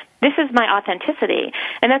 but this is my authenticity.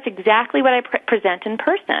 And that's exactly what I present in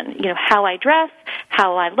person. How I dress,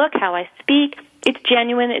 how I look, how I speak. It's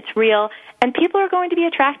genuine, it's real, and people are going to be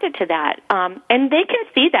attracted to that. And they can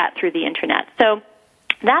see that through the Internet. So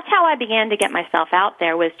that's how I began to get myself out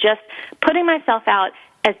there, was just putting myself out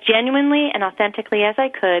as genuinely and authentically as I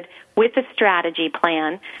could with a strategy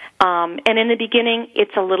plan. And in the beginning,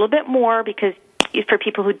 it's a little bit more because for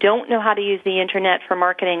people who don't know how to use the Internet for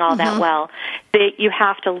marketing all that well, you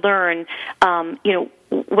have to learn,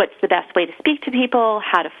 what's the best way to speak to people,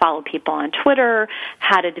 how to follow people on Twitter,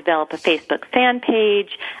 how to develop a Facebook fan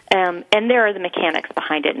page, and there are the mechanics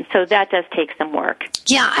behind it. And so that does take some work.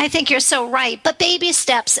 Yeah, I think you're so right. But baby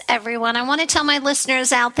steps, everyone. I want to tell my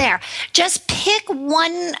listeners out there, just pick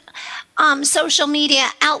one social media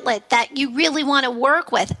outlet that you really want to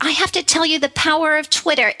work with. I have to tell you, the power of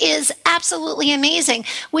Twitter is absolutely amazing,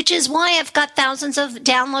 which is why I've got thousands of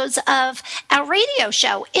downloads of our radio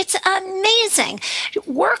show. It's amazing.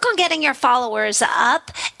 Work on getting your followers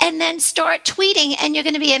up and then start tweeting, and you're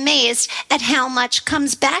going to be amazed at how much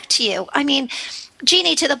comes back to you. I mean,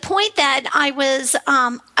 Jeannie, to the point that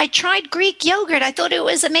I tried Greek yogurt. I thought it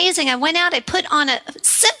was amazing. I went out, I put on a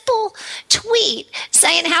simple tweet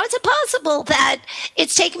saying, how is it possible that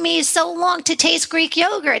it's taken me so long to taste Greek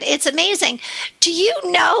yogurt? It's amazing. Do you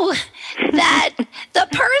know that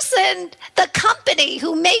the company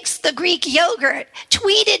who makes the Greek yogurt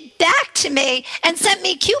tweeted back to me and sent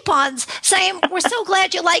me coupons saying, we're so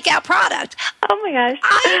glad you like our product. Oh my gosh.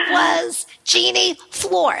 I was, Jeannie,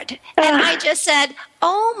 floored. And I just said,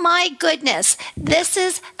 oh my goodness, this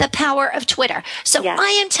is the power of Twitter. So yes. I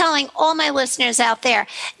am telling all my listeners out there,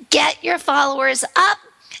 get your followers up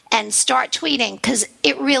and start tweeting, because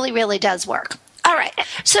it really, really does work. All right.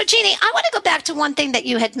 So Jeannie, I want to go back to one thing that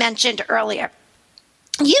you had mentioned earlier.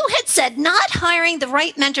 You had said not hiring the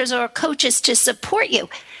right mentors or coaches to support you.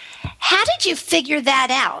 How did you figure that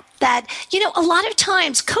out? That, a lot of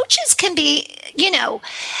times coaches can be,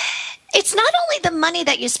 it's not only the money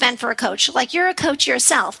that you spend for a coach, like you're a coach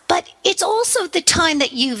yourself, but it's also the time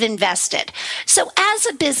that you've invested. So as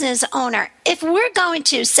a business owner, if we're going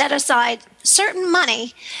to set aside certain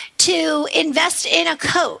money to invest in a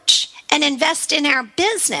coach and invest in our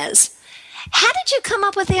business, how did you come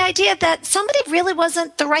up with the idea that somebody really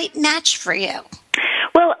wasn't the right match for you?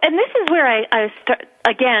 Well, and this is where I start,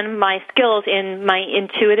 again, my skills in my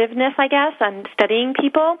intuitiveness, I guess, on studying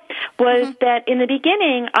people, was that in the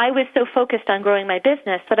beginning, I was so focused on growing my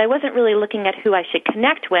business that I wasn't really looking at who I should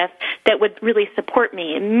connect with that would really support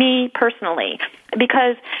me personally.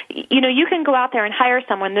 Because, you can go out there and hire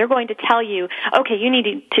someone, they're going to tell you, okay, you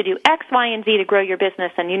need to do X, Y, and Z to grow your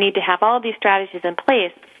business, and you need to have all these strategies in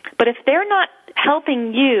place. But if they're not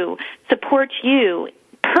helping you, support you,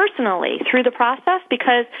 personally through the process,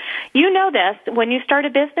 because you know this, when you start a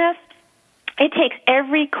business, it takes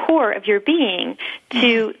every core of your being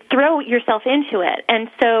to throw yourself into it.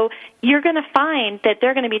 And so you're going to find that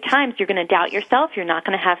there are going to be times you're going to doubt yourself, you're not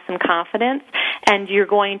going to have some confidence, and you're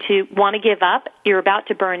going to want to give up, you're about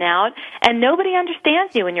to burn out, and nobody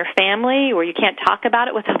understands you in your family, or you can't talk about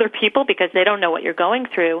it with other people because they don't know what you're going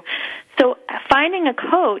through. So finding a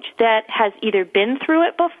coach that has either been through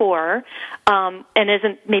it before and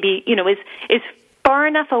isn't maybe, is far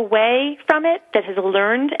enough away from it that has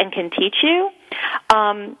learned and can teach you,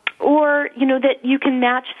 or, that you can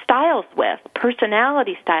match styles with,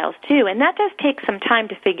 personality styles too. And that does take some time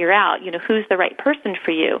to figure out, who's the right person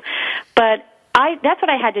for you. But that's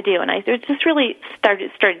what I had to do, and I just really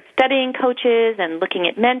started studying coaches and looking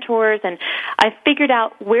at mentors, and I figured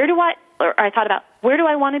out I thought about where do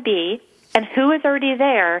I want to be, and who is already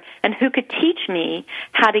there, and who could teach me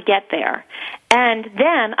how to get there. And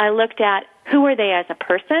then I looked at who are they as a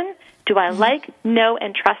person? Do I like, know,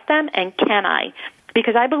 and trust them, and can I?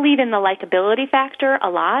 Because I believe in the likability factor a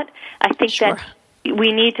lot. I think that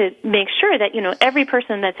we need to make sure that, every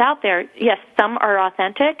person that's out there, yes, some are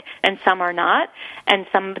authentic and some are not, and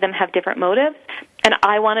some of them have different motives. And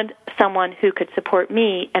I wanted someone who could support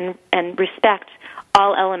me and respect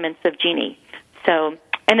all elements of Jeannie. So,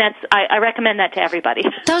 and I recommend that to everybody.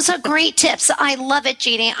 Those are great tips. I love it,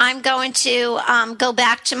 Jeannie. I'm going to go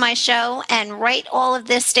back to my show and write all of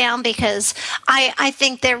this down because I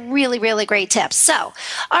think they're really, really great tips. So,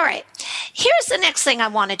 all right, here's the next thing I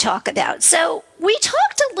want to talk about. So we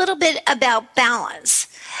talked a little bit about balance,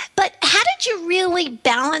 but how did you really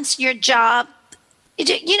balance your job?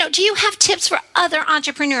 Do you have tips for other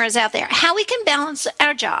entrepreneurs out there? How we can balance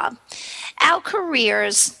our job, our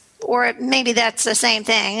careers, or maybe that's the same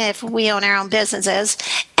thing if we own our own businesses,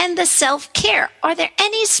 and the self-care. Are there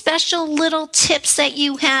any special little tips that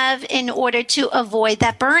you have in order to avoid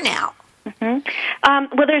that burnout? Mm-hmm.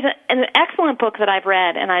 Well, there's an excellent book that I've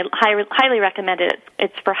read, and I highly recommend it.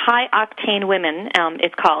 It's for high-octane women,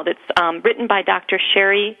 it's called. It's written by Dr.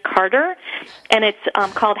 Sherry Carter, and it's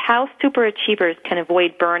called How Superachievers Can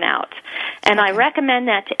Avoid Burnout. And I recommend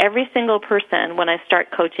that to every single person when I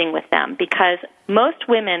start coaching with them, because most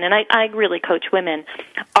women, and I really coach women,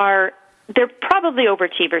 they're probably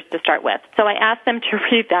overachievers to start with. So I ask them to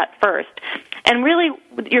read that first. And really,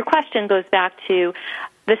 your question goes back to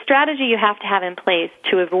the strategy you have to have in place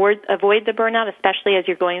to avoid the burnout, especially as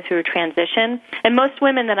you're going through a transition. And most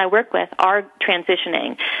women that I work with are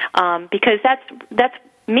transitioning because that's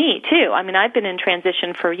me, too. I mean, I've been in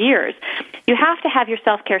transition for years. You have to have your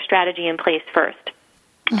self-care strategy in place first.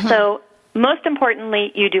 Mm-hmm. So most importantly,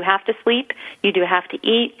 you do have to sleep, you do have to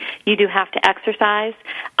eat, you do have to exercise,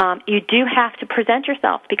 you do have to present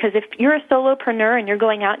yourself, because if you're a solopreneur and you're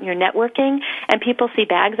going out and you're networking and people see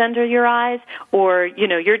bags under your eyes, or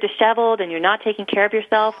you're disheveled and you're not taking care of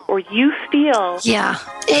yourself, or you feel you're not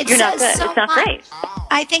good, it's not great.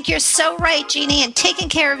 I think you're so right, Jeannie, and taking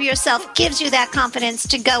care of yourself gives you that confidence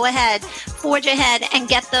to go ahead, forge ahead, and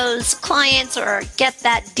get those clients or get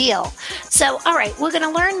that deal. So, all right, we're going to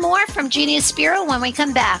learn more from Jeannie Spiro when we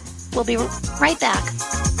come back. We'll be right back.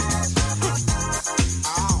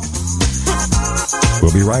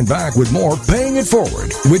 We'll be right back with more Paying It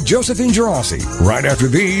Forward with Josephine Girassi right after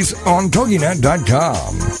these on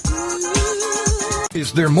TogiNet.com.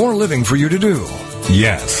 Is there more living for you to do?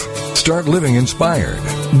 Yes. Start living inspired.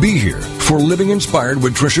 Be here for Living Inspired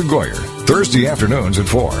with Tricia Goyer, Thursday afternoons at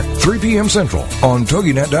 4, 3 p.m. Central on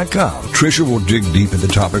TogiNet.com. Tricia will dig deep into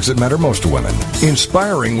topics that matter most to women,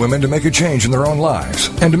 inspiring women to make a change in their own lives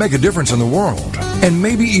and to make a difference in the world, and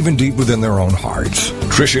maybe even deep within their own hearts.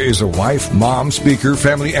 Tricia is a wife, mom, speaker,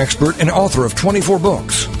 family expert, and author of 24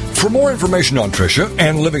 books. For more information on Tricia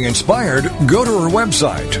and Living Inspired, go to her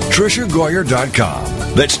website,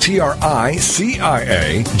 TriciaGoyer.com. That's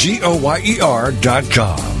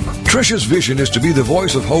TriciaGoyer.com. Tricia's vision is to be the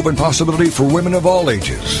voice of hope and possibility for women of all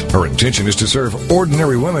ages. Her intention is to serve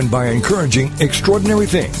ordinary women by encouraging extraordinary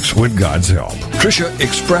things with God's help. Tricia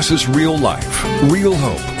expresses real life, real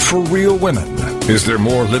hope for real women. Is there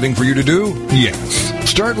more living for you to do? Yes.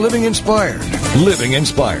 Start living inspired. Living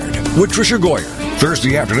Inspired with Tricia Goyer.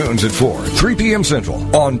 Thursday afternoons at 4, 3 p.m.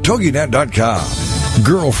 Central on TogiNet.com.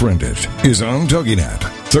 Girlfriend It is on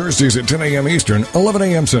TogiNet. Thursdays at 10 a.m. Eastern, 11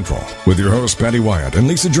 a.m. Central, with your hosts Patty Wyatt and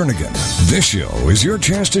Lisa Jernigan. This show is your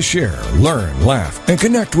chance to share, learn, laugh, and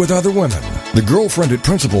connect with other women. The Girlfriended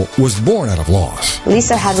principle was born out of loss.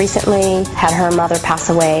 Lisa had recently had her mother pass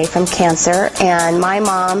away from cancer, and my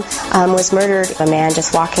mom was murdered. A man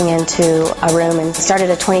just walking into a room and started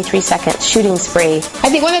a 23-second shooting spree. I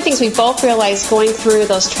think one of the things we both realized going through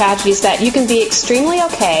those tragedies that you can be extremely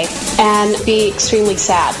okay and be extremely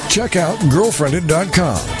sad. Check out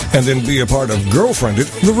Girlfriended.com and then be a part of Girlfriended,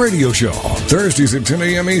 the radio show. Thursdays at 10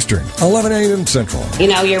 a.m. Eastern, 11 a.m. Central. You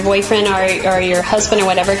know, your boyfriend or your husband or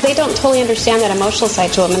whatever, they don't totally understand that emotional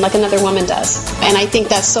side to women like another woman does. And I think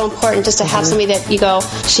that's so important just to have somebody that you go,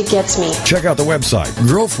 she gets me. Check out the website,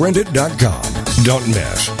 Girlfriended.com. Don't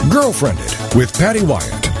miss Girlfriended with Patty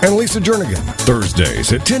Wyatt and Lisa Jernigan.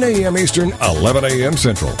 Thursdays at 10 a.m. Eastern, 11 a.m.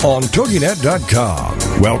 Central on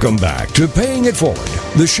TogiNet.com. Welcome back to Paying It Forward,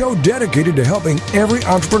 the show dedicated to helping every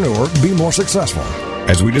entrepreneur be more successful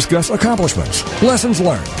as we discuss accomplishments, lessons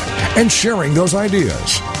learned, and sharing those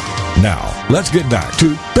ideas. Now, let's get back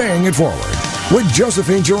to Paying It Forward with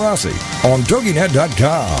Josephine Girassi on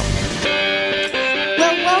TogiNet.com.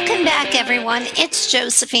 Welcome back, everyone. It's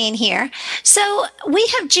Josephine here. So we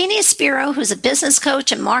have Jeannie Spiro, who's a business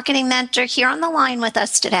coach and marketing mentor, here on the line with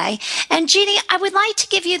us today. And Jeannie, I would like to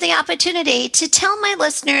give you the opportunity to tell my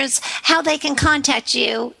listeners how they can contact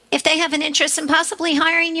you if they have an interest in possibly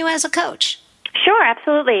hiring you as a coach. Sure,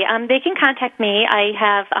 absolutely. They can contact me. I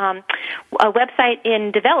have a website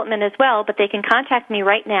in development as well, but they can contact me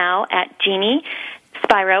right now at Jeannie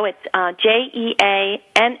Spiro. It's JeannieSS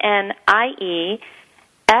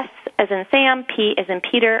as in Sam, P as in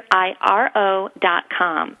Peter,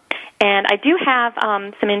 IRO.com. And I do have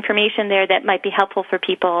some information there that might be helpful for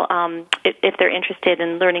people if they're interested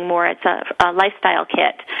in learning more. It's a lifestyle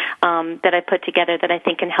kit that I put together that I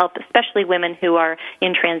think can help, especially women who are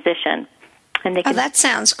in transition. And they can that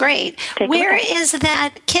sounds great. Where is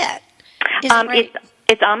that kit?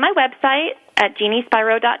 It's on my website at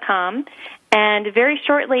JeannieSpiro.com. And very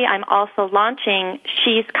shortly, I'm also launching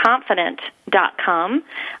She'sConfident.com,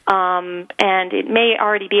 and it may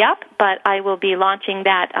already be up, but I will be launching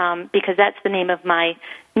that because that's the name of my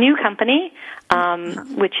new company,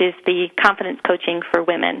 which is the Confidence Coaching for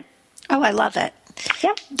Women. Oh, I love it.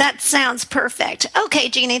 Yep. That sounds perfect. Okay,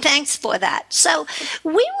 Jeannie, thanks for that. So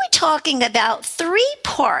we were talking about 3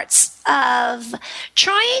 parts of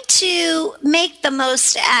trying to make the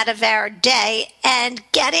most out of our day and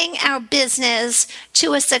getting our business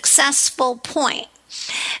to a successful point.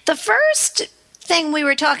 The first thing we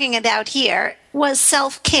were talking about here was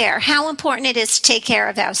self-care, how important it is to take care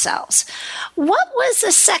of ourselves. What was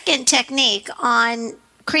the second technique on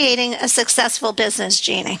creating a successful business,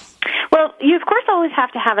 Jeannie? Well, you, of course, always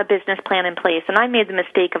have to have a business plan in place, and I made the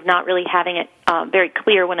mistake of not really having it very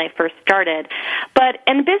clear when I first started.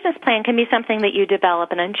 And a business plan can be something that you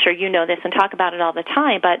develop, and I'm sure you know this and talk about it all the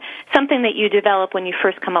time, but something that you develop when you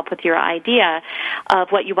first come up with your idea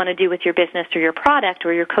of what you want to do with your business or your product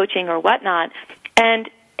or your coaching or whatnot. And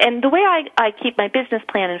the way I keep my business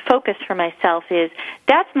plan and focus for myself is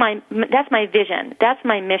that's my vision, that's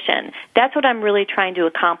my mission, that's what I'm really trying to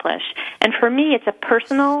accomplish. And for me, it's a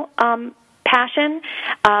personal passion.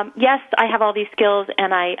 Yes, I have all these skills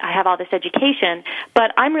and I have all this education,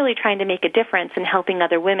 but I'm really trying to make a difference in helping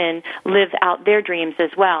other women live out their dreams as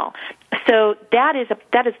well. So that is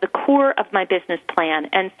the core of my business plan,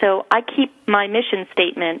 and so I keep my mission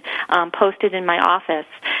statement posted in my office,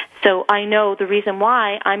 so I know the reason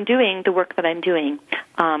why I'm doing the work that I'm doing.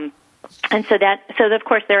 And so of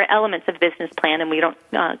course there are elements of business plan, and we don't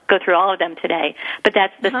go through all of them today, but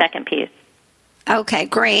that's the second piece. Okay,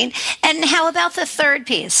 great. And how about the third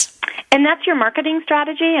piece? And that's your marketing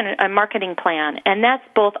strategy and a marketing plan, and that's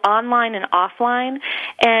both online and offline.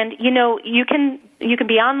 And you can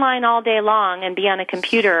be online all day long and be on a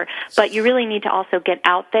computer, but you really need to also get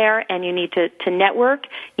out there, and you need to network.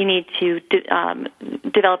 You need to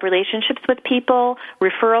develop relationships with people,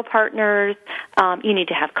 referral partners. You need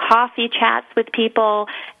to have coffee chats with people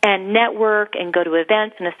and network and go to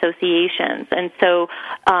events and associations. And so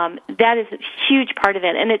that is a huge part of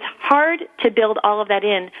it. And it's hard to build all of that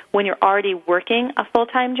in when you're already working a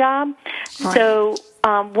full-time job. Right. So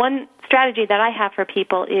one strategy that I have for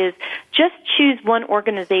people is just choose one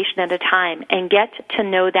organization at a time and get to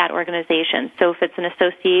know that organization. So if it's an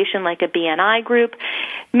association like a BNI group,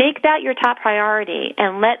 make that your top priority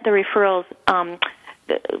and let the referrals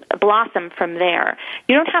blossom from there.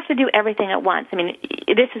 You don't have to do everything at once. I mean,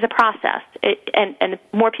 this is a process, and the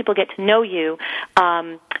more people get to know you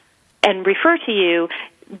and refer to you,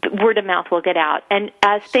 word of mouth will get out. And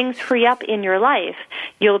as things free up in your life,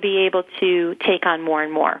 you'll be able to take on more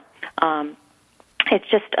and more. It's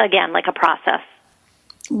just, again, like a process.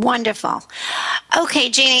 Wonderful. Okay,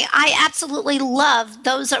 Jeannie, I absolutely love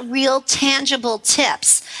those real tangible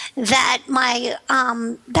tips that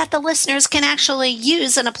that the listeners can actually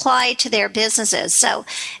use and apply to their businesses. So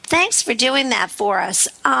thanks for doing that for us.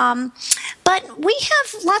 But we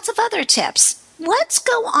have lots of other tips. Let's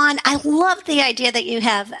go on. I love the idea that you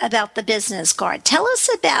have about the business card. Tell us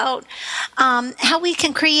about how we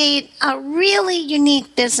can create a really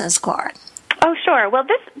unique business card. Oh, sure. Well,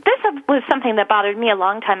 this was something that bothered me a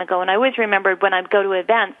long time ago, and I always remembered when I'd go to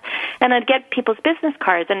events and I'd get people's business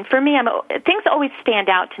cards. And for me, things always stand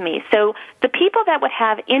out to me. So the people that would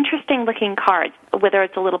have interesting-looking cards, whether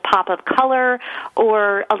it's a little pop of color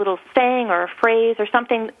or a little saying or a phrase or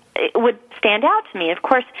something, it would stand out to me. Of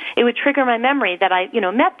course, it would trigger my memory that I,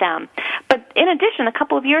 met them. But in addition, a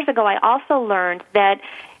couple of years ago, I also learned that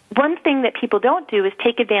one thing that people don't do is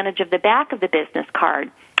take advantage of the back of the business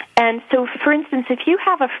card. And so, for instance, if you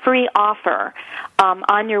have a free offer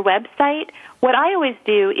on your website, what I always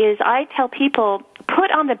do is I tell people,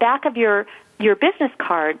 put on the back of your business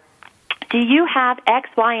card, do you have X,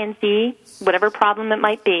 Y, and Z, whatever problem it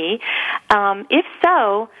might be? If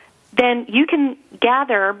so, then you can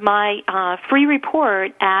gather my free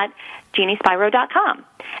report at JeannieSpyro.com.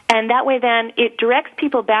 And that way then it directs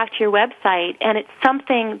people back to your website, and it's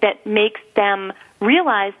something that makes them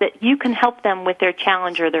realize that you can help them with their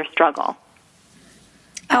challenge or their struggle.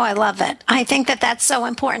 Oh, I love it. I think that that's so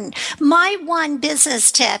important. My one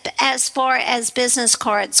business tip as far as business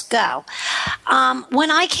cards go,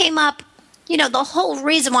 when I came up, the whole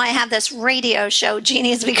reason why I have this radio show,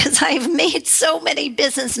 Jeannie, is because I've made so many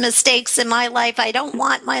business mistakes in my life. I don't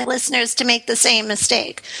want my listeners to make the same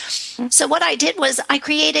mistake. So what I did was I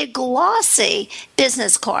created glossy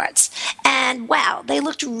business cards. And wow, they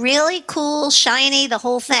looked really cool, shiny, the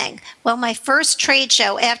whole thing. Well, my first trade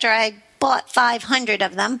show, after I bought 500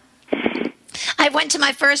 of them, I went to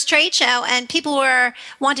my first trade show and people were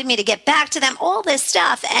wanting me to get back to them, all this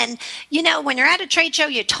stuff. And, when you're at a trade show,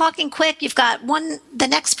 you're talking quick. You've got the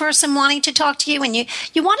next person wanting to talk to you, and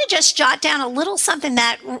you want to just jot down a little something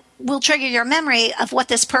that will trigger your memory of what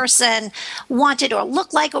this person wanted or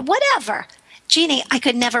looked like or whatever. Jeannie, I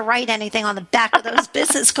could never write anything on the back of those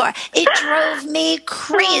business cards. It drove me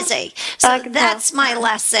crazy. So that's my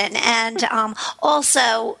lesson. And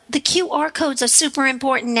also, the QR codes are super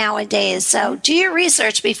important nowadays. So do your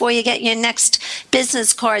research before you get your next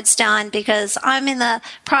business cards done, because I'm in the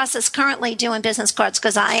process currently doing business cards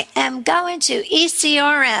because I am going to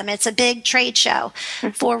ECRM. It's a big trade show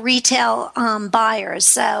for retail buyers.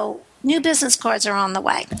 So new business cards are on the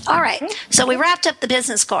way. All right. So we wrapped up the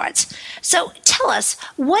business cards. So tell us,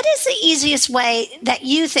 what is the easiest way that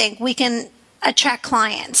you think we can attract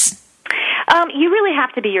clients? You really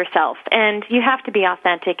have to be yourself, and you have to be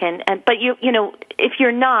authentic. But if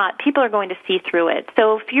you're not, people are going to see through it.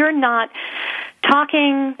 So if you're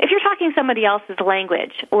talking somebody else's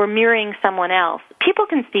language or mirroring someone else, people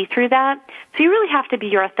can see through that. So you really have to be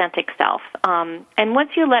your authentic self. And once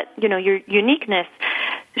you let your uniqueness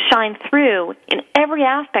shine through in every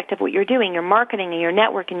aspect of what you're doing, your marketing and your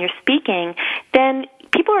network and your speaking, then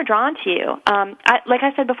people are drawn to you. Like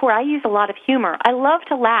I said before, I use a lot of humor. I love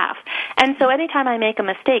to laugh. And so anytime I make a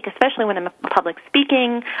mistake, especially when I'm public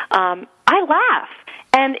speaking, I laugh.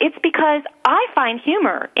 And it's because I find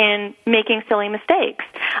humor in making silly mistakes.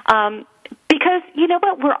 Because, you know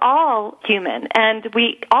what, we're all human, and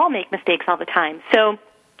we all make mistakes all the time. So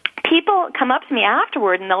people come up to me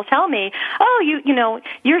afterward and they'll tell me, "Oh,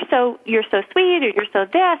 you're so sweet, or you're so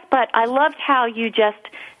this," but I loved how you just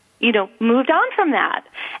moved on from that.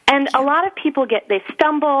 And a lot of people they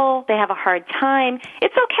stumble, they have a hard time.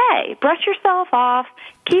 It's okay. Brush yourself off,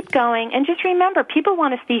 keep going, and just remember, people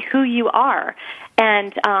want to see who you are,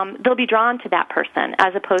 and they'll be drawn to that person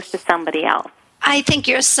as opposed to somebody else. I think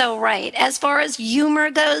you're so right. As far as humor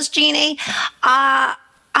goes, Jeannie,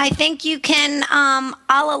 I think you can,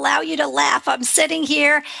 I'll allow you to laugh. I'm sitting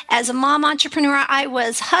here as a mom entrepreneur. I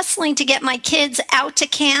was hustling to get my kids out to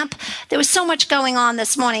camp. There was so much going on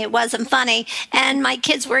this morning. It wasn't funny. And my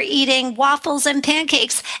kids were eating waffles and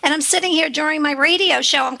pancakes. And I'm sitting here during my radio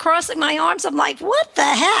show. I'm crossing my arms. I'm like, what the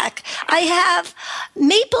heck? I have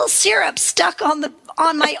maple syrup stuck on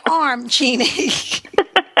my arm, Jeannie.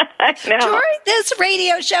 During this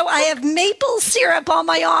radio show, I have maple syrup on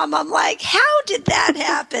my arm. I'm like, how did that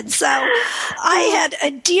happen? So I had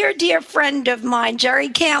a dear, dear friend of mine, Jerry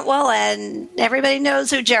Cantwell, and everybody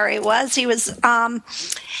knows who Jerry was. He was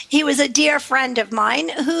a dear friend of mine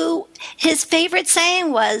who his favorite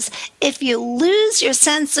saying was, if you lose your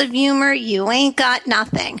sense of humor, you ain't got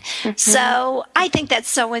nothing. Mm-hmm. So I think that's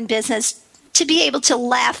so in business. To be able to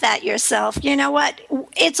laugh at yourself, you know what?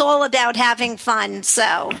 It's all about having fun.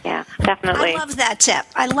 So, yeah, definitely. I love that tip.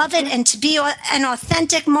 I love it. And to be an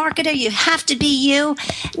authentic marketer, you have to be you.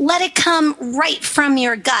 Let it come right from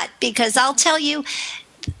your gut, because I'll tell you,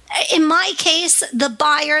 in my case, the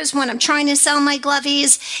buyers, when I'm trying to sell my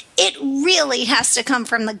glovies, it really has to come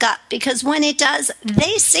from the gut, because when it does,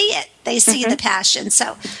 they see it. They see the passion.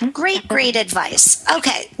 So great advice.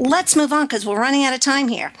 Okay, let's move on because we're running out of time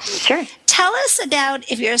here. Sure. Tell us about,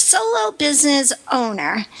 if you're a solo business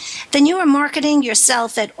owner, then you are marketing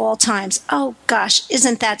yourself at all times. Oh, gosh,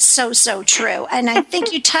 isn't that so true? And I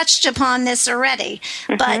think you touched upon this already,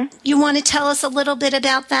 but you want to tell us a little bit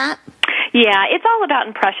about that? Yeah, it's all about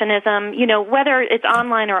impressionism, whether it's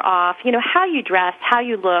online or off, how you dress, how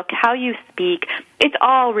you look, how you speak. It's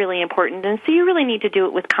all really important, and so you really need to do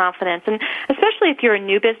it with confidence. And especially if you're a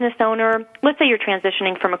new business owner, let's say you're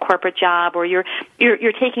transitioning from a corporate job, or you're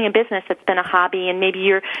taking a business that's been a hobby, and maybe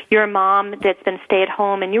you're a mom that's been stay at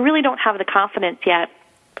home, and you really don't have the confidence yet.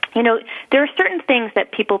 There are certain things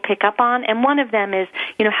that people pick up on, and one of them is,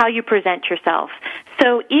 how you present yourself.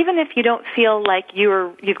 So even if you don't feel like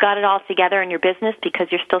you've got it all together in your business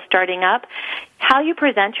because you're still starting up, how you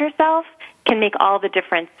present yourself can make all the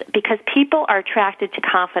difference, because people are attracted to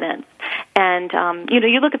confidence. And,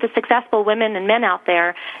 you look at the successful women and men out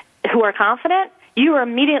there who are confident, you are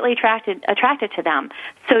immediately attracted to them.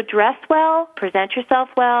 So dress well, present yourself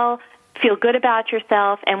well, feel good about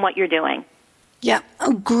yourself and what you're doing. Yeah,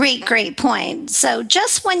 oh, great point. So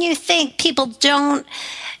just when you think people don't,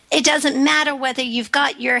 it doesn't matter whether you've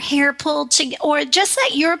got your hair pulled together or just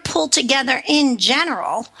that you're pulled together in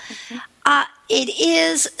general, it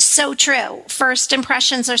is so true. First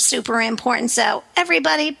impressions are super important. So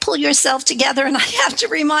everybody pull yourself together. And I have to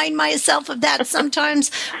remind myself of that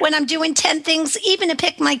sometimes when I'm doing 10 things, even to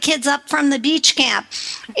pick my kids up from the beach camp.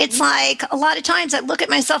 It's like a lot of times I look at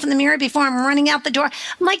myself in the mirror before I'm running out the door.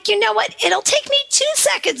 I'm like, you know what? It'll take me 2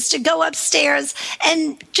 seconds to go upstairs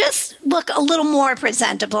and just look a little more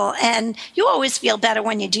presentable. And you always feel better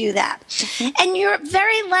when you do that. And your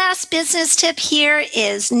very last business tip here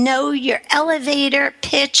is know your elevator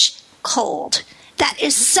pitch cold. That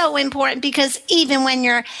is so important, because even when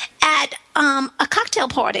you're at a cocktail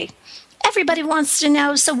party, everybody wants to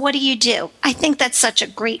know, so what do you do? I think that's such a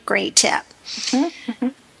great tip.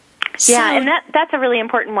 Yeah, and that's a really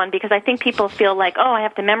important one, because I think people feel like, oh, I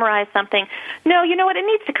have to memorize something. No, you know what? It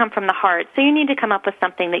needs to come from the heart. So you need to come up with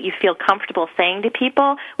something that you feel comfortable saying to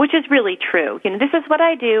people, which is really true. This is what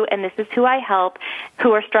I do, and this is who I help,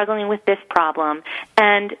 who are struggling with this problem.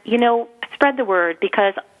 And, spread the word,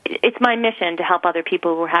 because it's my mission to help other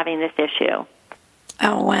people who are having this issue.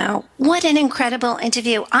 Oh, wow. What an incredible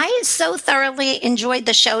interview. I so thoroughly enjoyed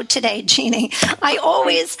the show today, Jeannie. I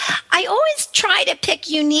always try to pick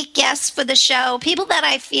unique guests for the show, people that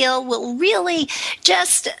I feel will really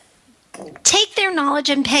just take their knowledge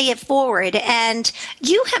and pay it forward. And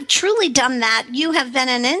you have truly done that. You have been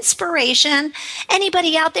an inspiration.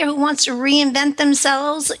 Anybody out there who wants to reinvent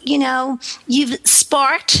themselves, you've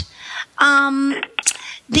sparked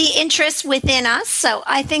the interest within us. So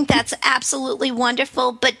I think that's absolutely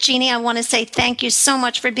wonderful. But Jeannie, I want to say thank you so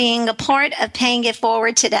much for being a part of Paying It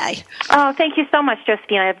Forward today. Oh, thank you so much,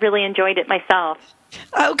 Josephine. I've really enjoyed it myself.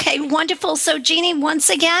 Okay, wonderful. So, Jeannie, once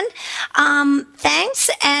again, thanks.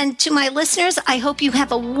 And to my listeners, I hope you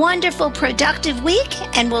have a wonderful, productive week.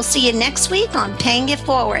 And we'll see you next week on Paying It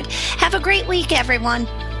Forward. Have a great week, everyone.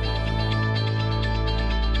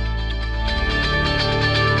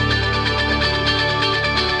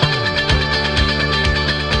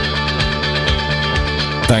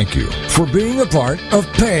 Thank you for being a part of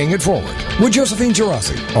Paying It Forward with Josephine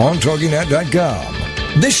Girassi on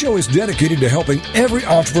TogiNet.com. This show is dedicated to helping every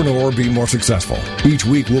entrepreneur be more successful. Each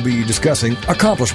week we'll be discussing accomplishments